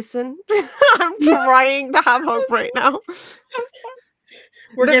 you listen. I'm trying to have hope right now.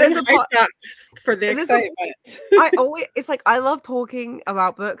 We're getting hyped up for the excitement. It's like I love talking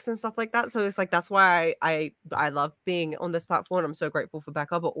about books and stuff like that. So it's like that's why I love being on this platform. I'm so grateful for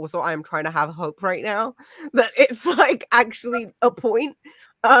Becca, but also I am trying to have hope right now that it's like actually a point,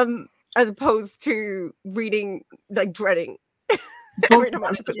 as opposed to reading like dreading. Book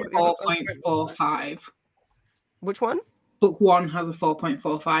 1 is 4.45. Which one? Book 1 has a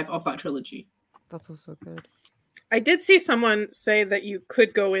 4.45 of that trilogy. That's also good. I did see someone say that you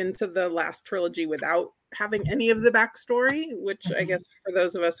could go into the last trilogy without having any of the backstory, which I guess for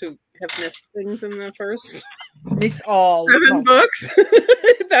those of us who have missed things in the first missed all 7 books,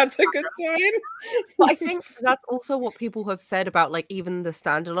 that's a good sign. But I think that's also what people have said about like even the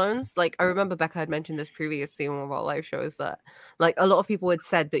standalones. Like I remember Becca had mentioned this previously on one of our live shows that like a lot of people had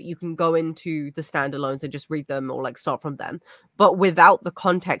said that you can go into the standalones and just read them or like start from them, but without the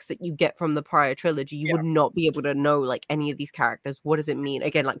context that you get from the prior trilogy, you would not be able to know like any of these characters. What does it mean?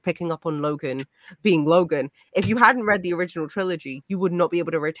 Again, like picking up on Logan being Logan. If you hadn't read the original trilogy, you would not be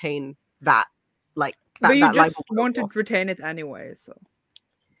able to retain that. Like, but you just wanted to retain it anyway, so.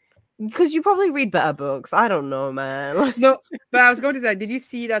 Because you probably read better books. I don't know, man. No, but I was going to say, did you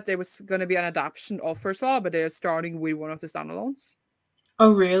see that there was going to be an adaptation of First Law, but they're starting with one of the standalones?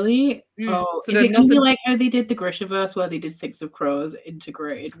 Oh, really? Oh, so is it going to be like how they did the Grishaverse, where they did Six of Crows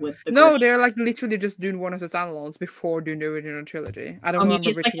integrated with the No, they're like literally just doing one of the standalones before doing the original trilogy. I don't remember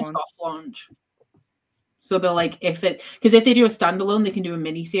which one. A soft launch. So they're like, if they do a standalone, they can do a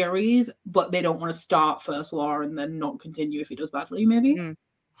mini series, but they don't want to start First Law and then not continue if it does badly, maybe.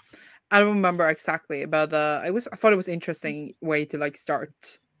 I don't remember exactly, but I thought it was interesting way to like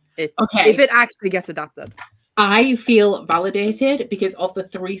start it. Okay, if it actually gets adapted. I feel validated because of the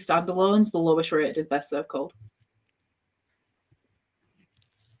 3 standalones, the lowest rated is Best Served Cold.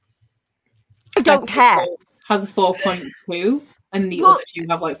 I don't care. Has a 4.2. And the other 2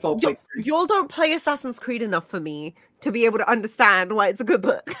 have like 4.3. Y'all don't play Assassin's Creed enough for me to be able to understand why it's a good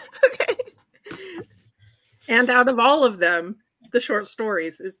book. Okay. And out of all of them, the short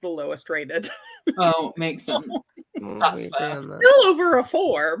stories is the lowest rated. Oh, makes sense. That's fair. Still over a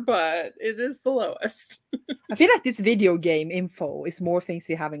 4, but it is the lowest. I feel like this video game info is more things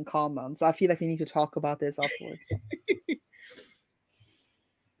we have in common. So I feel like we need to talk about this afterwards.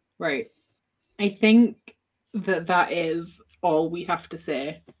 Right. I think that is all we have to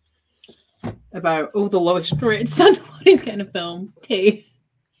say about the lowest rated standalone is getting a film.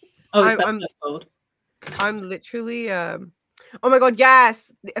 I'm literally Oh my god,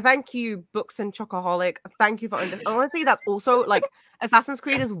 yes! Thank you, Books and Chocoholic. Thank you for honestly, that's also like Assassin's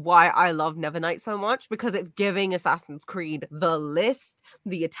Creed is why I love Nevernight so much, because it's giving Assassin's Creed the list,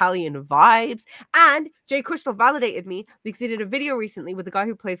 the Italian vibes, and Jay Crystal validated me because he did a video recently with the guy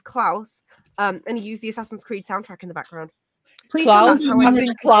who plays Klaus, and he used the Assassin's Creed soundtrack in the background. Please Klaus, tell me as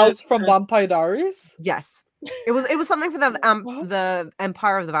in Klaus from Vampire Diaries? Yes. It was something for the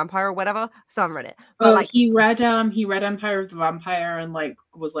Empire of the Vampire or whatever. So I haven't read it. But Oh, like he read Empire of the Vampire and like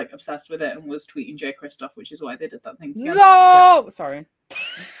was like obsessed with it and was tweeting Jay Kristoff, which is why they did that thing together. No, sorry.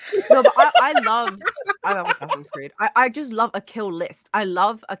 No, but I love Assassin's Creed. I just love a kill list. I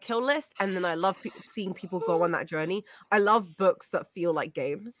love a kill list, and then I love seeing people go on that journey. I love books that feel like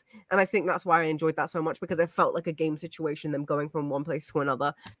games, and I think that's why I enjoyed that so much, because it felt like a game situation, them going from one place to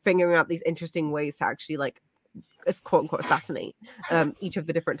another, figuring out these interesting ways to actually like, quote unquote, assassinate each of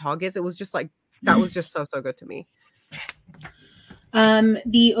the different targets. It was just like, that was just so good to me.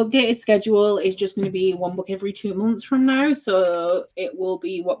 The updated schedule is just going to be one book every 2 months from now, so it will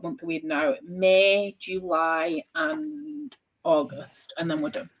be, what month are we in now? May, July, and August, and then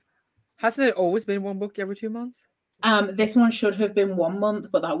we're done. Hasn't it always been one book every 2 months? This one should have been 1 month,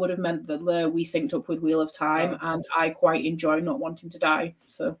 but that would have meant that we synced up with Wheel of Time, and I quite enjoy not wanting to die.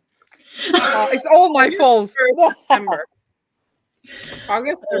 So it's all my fault. September.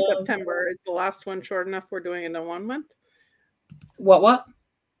 August or September is the last one short enough we're doing it in 1 month? What?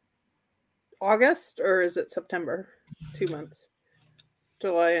 August, or is it September? 2 months.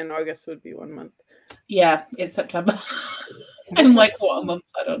 July and August would be 1 month. Yeah, it's September. I'm like, what a month?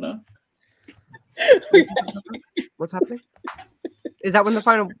 I don't know. What's happening? Is that when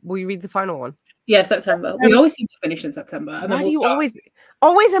we read the final one? Yeah, September. We always seem to finish in September. And why do you always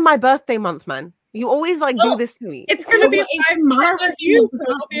in my birthday month, man? You always like do this to me. It's gonna be 5 months for you, so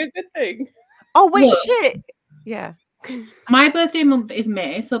it'll be a good thing. Oh wait, shit. Yeah. My birthday month is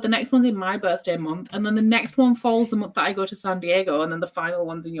May, so the next one's in my birthday month, and then the next one falls the month that I go to San Diego, and then the final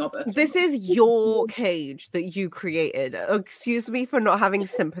one's in your birthday. This is your cage that you created. Excuse me for not having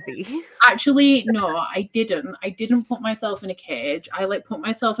sympathy. Actually, no, I didn't. I didn't put myself in a cage. I like put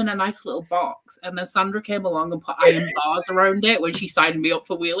myself in a nice little box, and then Sandra came along and put iron bars around it when she signed me up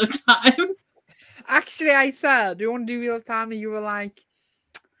for Wheel of Time. Actually, I said, do you want to do Wheel of Time? And you were like,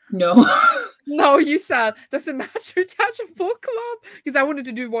 no. No, you said, does it match your Catch a Book Club? Because I wanted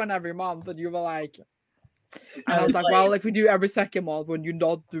to do one every month, and you were like, and I was like, well, if we do every second month, when you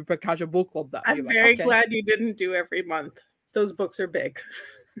not do Catch a Book Club, that I'm very glad you didn't do every month. Those books are big.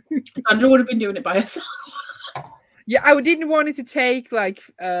 Sandra would have been doing it by herself. Yeah, I didn't want it to take like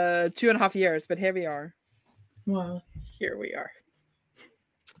 2.5 years, but here we are. Wow. Here we are.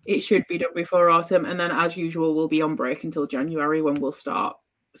 It should be done before autumn, and then as usual, we'll be on break until January when we'll start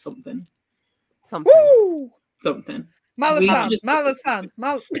something. Woo! Something. Malazan.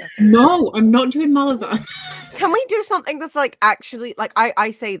 No, I'm not doing Malazan. Can we do something that's like actually like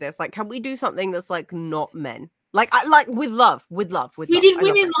I say this, like, can we do something that's like not men? Like with love. We did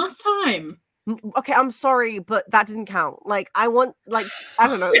women last time. Okay, I'm sorry, but that didn't count. Like, I want, like, I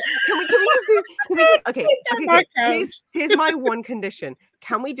don't know. Can we just do? Okay. Here's my one condition.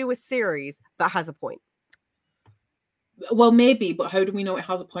 Can we do a series that has a point? Well, maybe, but how do we know it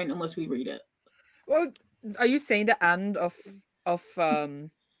has a point unless we read it? Well, are you saying the end of does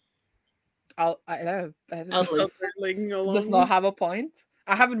not have a point?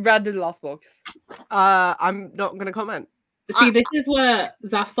 I haven't read the last books. I'm not gonna comment. See, this is where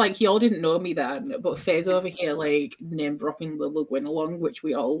Zaf's like, y'all didn't know me then, but Faye's over here like name dropping the Le Guin along, which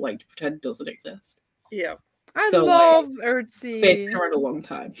we all like to pretend doesn't exist. Yeah. I love Earthsea. Faye's been around a long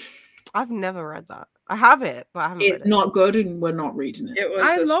time. I've never read that. I have it, but I haven't read it. It's not good and we're not reading it.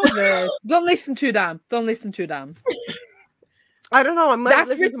 I love it. Don't listen to them. I don't know. I might That's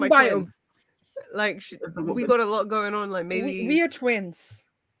listen to written my by twin. Like, we got a lot going on. Like, maybe we are twins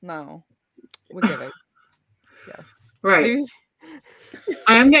now. We're getting. Yeah. Right.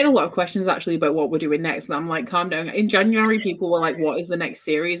 I am getting a lot of questions actually about what we're doing next, and I'm like, calm down. In January, people were like, "What is the next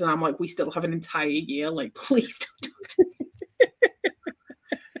series?" And I'm like, "We still have an entire year. Like, please don't talk to me."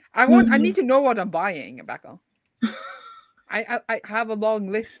 I need to know what I'm buying, Becca. I have a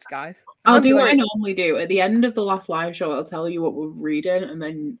long list, guys. I'll do what I normally do. At the end of the last live show, I'll tell you what we're reading, and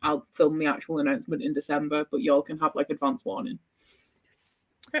then I'll film the actual announcement in December. But y'all can have like advance warning.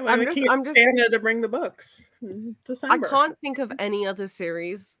 I'm just Santa to bring the books. December. I can't think of any other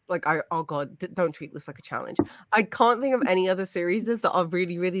series. Like, oh god, don't treat this like a challenge. I can't think of any other series that are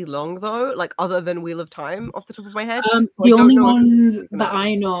really, really long though. Like, other than Wheel of Time, off the top of my head. So the only ones that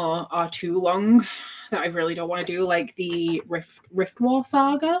I know are too long that I really don't want to do, like the Rift War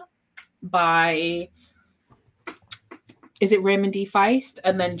Saga by is it Raymond D. Feist?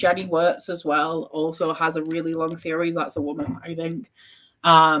 And then Jenny Wirtz as well also has a really long series. That's a woman, I think.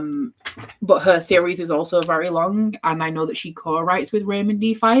 But her series is also very long, and I know that she co-writes with Raymond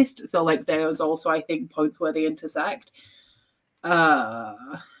D. Feist. So like there's also, I think, points where they intersect.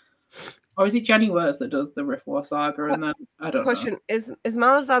 Or is it Jenny Wirtz that does the Rift War Saga? And then I don't know. Is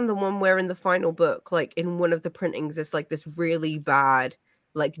Malazan the one where in the final book, like in one of the printings, it's like this really bad,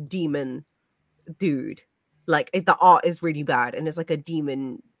 like demon dude? Like the art is really bad, and it's like a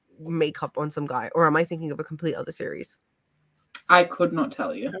demon makeup on some guy. Or am I thinking of a complete other series? I could not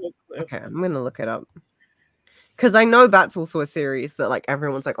tell you. Okay, I'm gonna look it up because I know that's also a series that like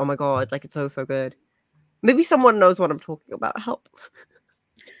everyone's like, oh my god, like it's so good. Maybe someone knows what I'm talking about. Help.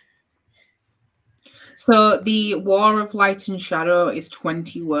 So the War of Light and Shadow is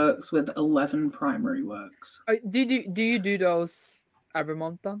 20 works with 11 primary works. Do you do those every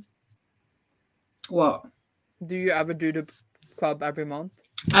month then? What? Do you ever do the club every month?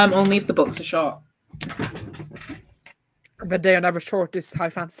 Only if the books are short. But they are never short. This high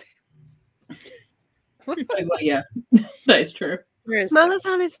fantasy. Well, yeah, that is true.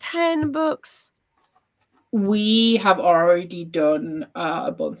 Malazan is 10 books. We have already done a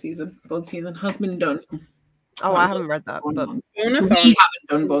Bone Season. Bone Season has been done. Oh, I haven't read that. But we haven't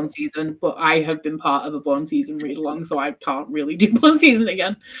done Bone Season, but I have been part of a Bone Season read along, so I can't really do Bone Season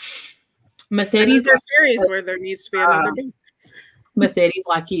again. Mercedes, there's a series where there needs to be another book. Mercedes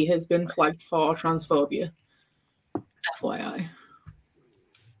Lackey has been flagged for transphobia. FYI.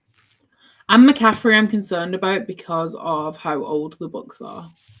 And McCaffrey I'm concerned about because of how old the books are.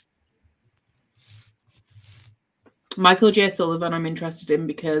 Michael J. Sullivan I'm interested in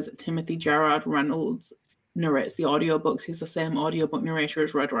because Timothy Gerard Reynolds narrates the audiobooks. He's the same audiobook narrator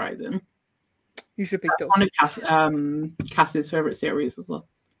as Red Rising. You should pick those. One of Cass's favourite series as well.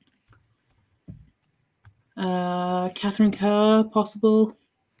 Catherine Kerr, possible.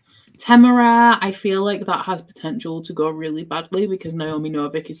 Temeraire, I feel like that has potential to go really badly because Naomi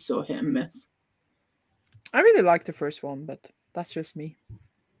Novik is so hit and miss. I really like the first one, but that's just me.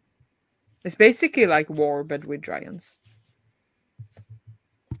 It's basically like War, but with dragons.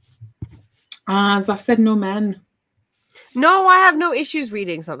 Zaf said no men. no, I have no issues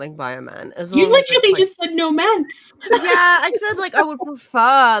reading something by a man. As You long as literally it's, just said no men. yeah, I said like I would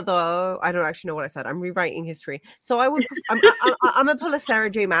prefer though. I don't actually know what I said. I'm rewriting history, so I would. I'm gonna pull a Sarah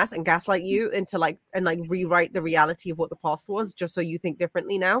J. Maas and gaslight you into like rewrite the reality of what the past was, just so you think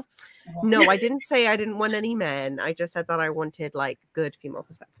differently now. No, I didn't say I didn't want any men. I just said that I wanted like good female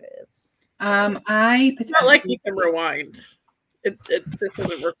perspectives. It's not like you can rewind. This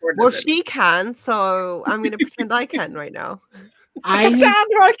isn't recorded. Well, she can, so I'm gonna pretend I can right now.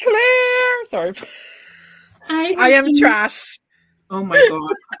 Cassandra Clare! Sorry. I am trash. Oh my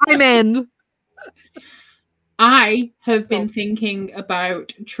god. I'm in. I have been thinking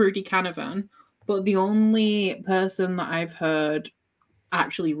about Trudy Canavan, but the only person that I've heard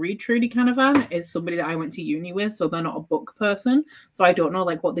actually read Trudy Canavan is somebody that I went to uni with, so they're not a book person. So I don't know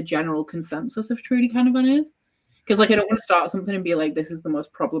like what the general consensus of Trudy Canavan is. Because like I don't want to start something and be like, this is the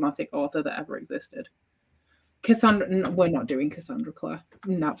most problematic author that ever existed. Cassandra, no, we're not doing Cassandra Clare.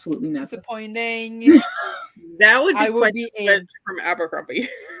 Absolutely never. Disappointing. That would be I would quite be a switch from Abercrombie.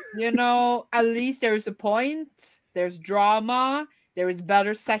 You know, at least there is a point. There's drama. There is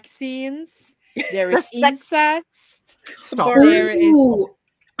better sex scenes. There is incest. Stop.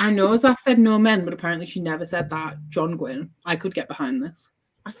 I know Zaf said no men, but apparently she never said that. John Gwynne. I could get behind this.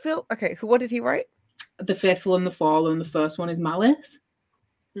 I feel okay. What did he write? The Faithful and the Fallen. The first one is Malice.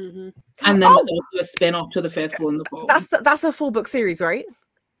 Mm-hmm. And then there's also a spin-off to The Faithful and the Fallen. That's a full book series, right?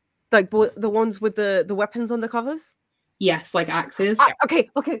 Like the ones with the weapons on the covers? Yes, like axes. Okay.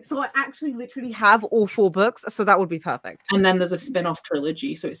 So I actually literally have all 4 books, so that would be perfect. And then there's a spin-off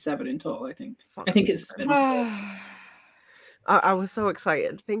trilogy, so it's 7 in total, I think. I think it's a spin-off. I was so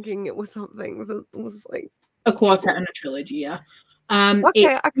excited, thinking it was something that was like a quartet and a trilogy, yeah. Okay,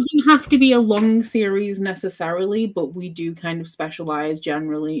 it doesn't have to be a long series necessarily, but we do kind of specialize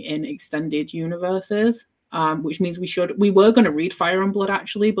generally in extended universes, which means we were going to read Fire and Blood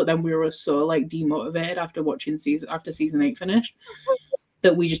actually, but then we were so like demotivated after watching season 8 finished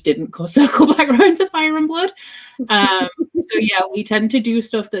that we just didn't circle back around to Fire and Blood. So yeah, we tend to do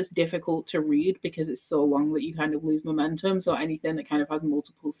stuff that's difficult to read because it's so long that you kind of lose momentum. So anything that kind of has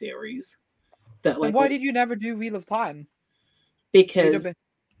multiple series that like. Why did you never do Wheel of Time? Because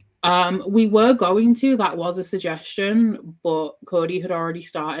we were going to, that was a suggestion, but Cody had already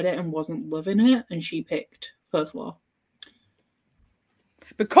started it and wasn't loving it, and she picked First Law.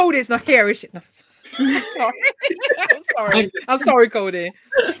 But Cody's not here, is she? No. I'm sorry. I'm sorry, Cody.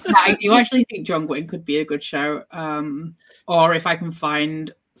 Yeah, I do actually think John Gwynne could be a good shout. Or if I can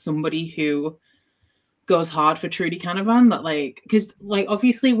find somebody who goes hard for Trudy Canavan, that like, because like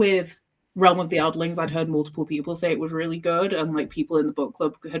obviously with Realm of the Oddlings, I'd heard multiple people say it was really good, and like people in the book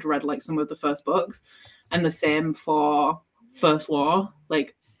club had read like some of the first books, and the same for First Law.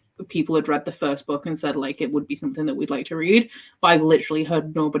 Like people had read the first book and said like it would be something that we'd like to read, but I've literally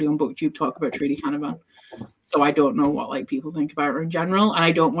heard nobody on BookTube talk about Trudy Canavan. So I don't know what like people think about her in general, and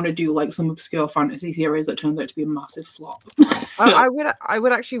I don't want to do like some obscure fantasy series that turns out to be a massive flop. So, I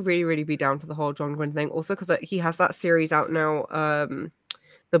would actually really be down for the whole John Gwynne thing, also because he has that series out now,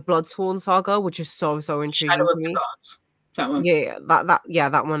 the Bloodsworn Saga, which is so intriguing Shadow to of the me. Gods. That one.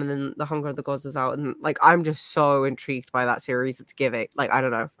 That one, and then The Hunger of the Gods is out, and like I'm just so intrigued by that series. It's giving, like, I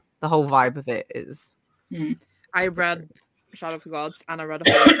don't know, the whole vibe of it is. I read Shadow of the Gods and I read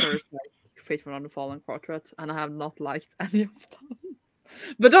the whole first like Faithful on the Fallen portrait, and I have not liked any of them.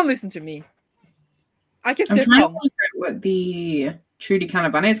 But don't listen to me. I can I'm still trying come. to figure out what the Trudy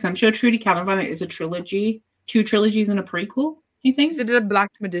Canavan is. I'm sure Trudy Canavan is a trilogy, 2 trilogies and a prequel, I think. Is it a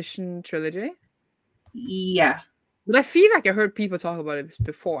Black Magician trilogy? Yeah. But I feel like I heard people talk about it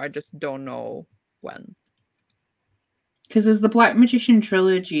before. I just don't know when. Because there's the Black Magician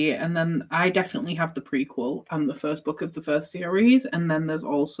trilogy, and then I definitely have the prequel and the first book of the first series, and then there's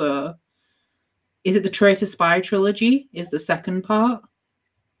also, is it the Traitor Spy trilogy? Is the second part?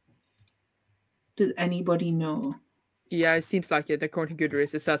 Does anybody know? Yeah, it seems like it. According to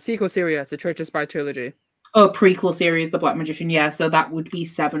Goodreads, it's a sequel series, the Church of Spy trilogy. Oh, prequel series, The Black Magician. Yeah, so that would be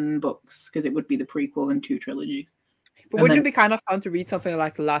 7 books, because it would be the prequel and 2 trilogies. But And wouldn't then- it be kind of fun to read something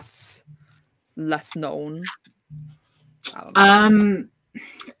like less known? I don't know.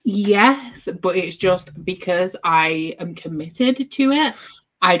 Yes, but it's just because I am committed to it.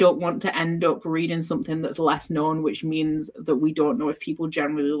 I don't want to end up reading something that's less known, which means that we don't know if people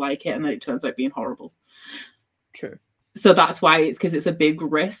generally like it, and then it turns out being horrible. True. So that's why it's because it's a big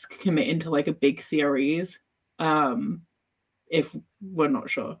risk committing to like a big series. If we're not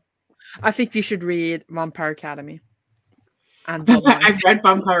sure. I think you should read Vampire Academy. And I've read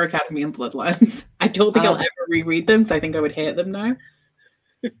Vampire Academy and Bloodlines. I don't think I'll ever reread them, so I think I would hate them now.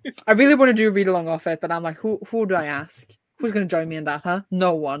 I really want to do a read along of it, but I'm like, who do I ask? Who's going to join me in that, huh?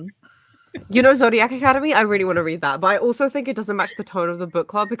 No one. You know, Zodiac Academy, I really want to read that, but I also think it doesn't match the tone of the book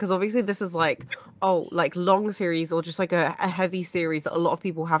club, because obviously this is like, long series, or just like a heavy series that a lot of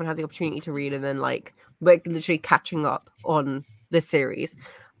people haven't had the opportunity to read, and then like we're literally catching up on this series.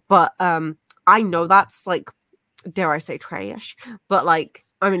 But I know that's like, dare I say, trash, but like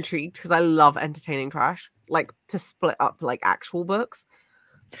I'm intrigued because I love entertaining trash, like to split up like actual books.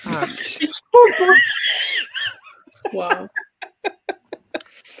 Wow.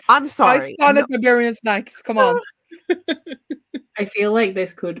 I'm I sorry. spawned at Barbarian Snacks. Come on. I feel like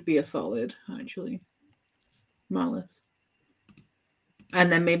this could be a solid, actually. Malice.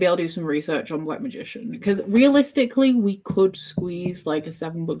 And then maybe I'll do some research on Black Magician, because realistically we could squeeze like a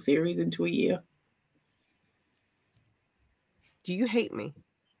 7-book series into a year. Do you hate me?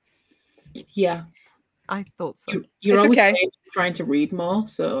 Yeah. I thought so. You're It's always okay. trying to read more,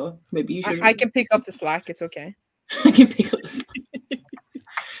 so maybe you should. I can pick up the slack. It's okay. I can pick up this.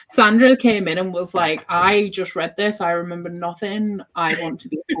 Sandra came in and was like, I just read this. I remember nothing. I want to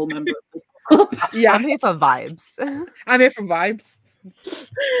be a full member of this club. Yeah, I'm here for vibes. I'm here for vibes.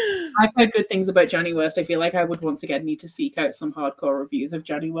 I've heard good things about Johnny Worst. I feel like I would once again need to seek out some hardcore reviews of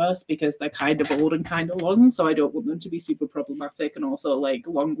Johnny Worst, because they're kind of old and kind of long, so I don't want them to be super problematic and also like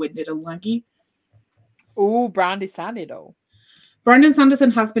long-winded and laggy. Ooh, Brandy Sandy though. Brandon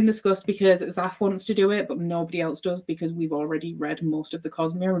Sanderson has been discussed because Zaf wants to do it, but nobody else does, because we've already read most of the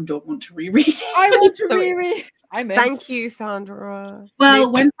Cosmere and don't want to reread it. I want to So- reread. I'm in. Thank you, Sandra.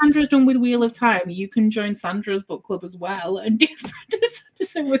 Well, when Sandra's done with Wheel of Time, you can join Sandra's book club as well and do Brandon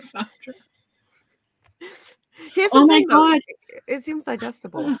Sanderson with Sandra. Here's Oh the my thing, though. God. It seems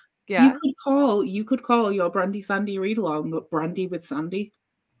digestible. Yeah. You could call your Brandy Sandy read along Brandy with Sandy.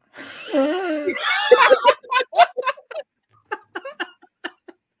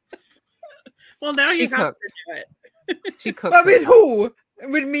 Well, now She you have cooked. to do it. She cooked. But with it. who?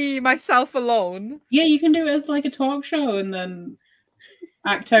 With me, myself alone. Yeah, you can do it as like a talk show and then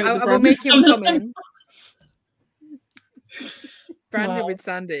act out. I the will Brandon make him come Sanderson. in. Brandy Wow. with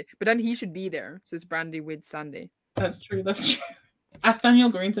Sandy. But then he should be there. So it's Brandy with Sandy. That's true. That's true. Ask Daniel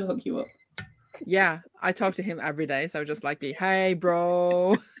Green to hook you up. Yeah, I talk to him every day. So I would just like be, hey,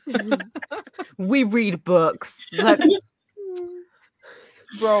 bro. We read books. Let's...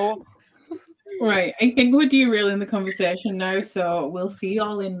 Bro. Right, I think we're derailing the conversation now, so we'll see you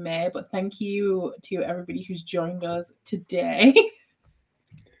all in May. But thank you to everybody who's joined us today.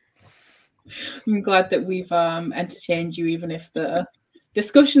 I'm glad that we've entertained you, even if the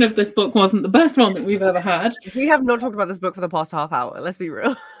discussion of this book wasn't the best one that we've ever had. We have not talked about this book for the past half hour. Let's be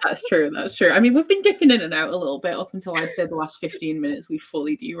real. That's true. That's true. I mean, we've been dipping in and out a little bit up until I'd say the last 15 minutes. We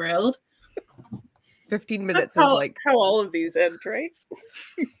fully derailed. 15 minutes That's is like how all of these end, right?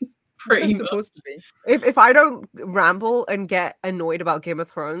 Pretty It's much. supposed to be. if I don't ramble and get annoyed about Game of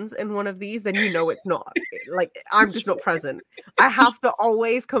Thrones in one of these, then you know it's not like I'm just not present. I have to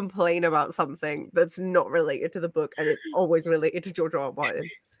always complain about something that's not related to the book, and it's always related to George R. R. Martin.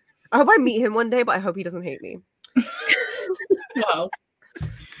 I hope I meet him one day, but I hope he doesn't hate me. Well,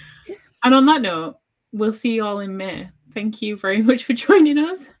 and on that note, we'll see you all in May. Thank you very much for joining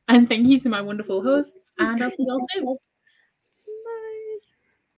us, and thank you to my wonderful hosts, and I'll see you all soon.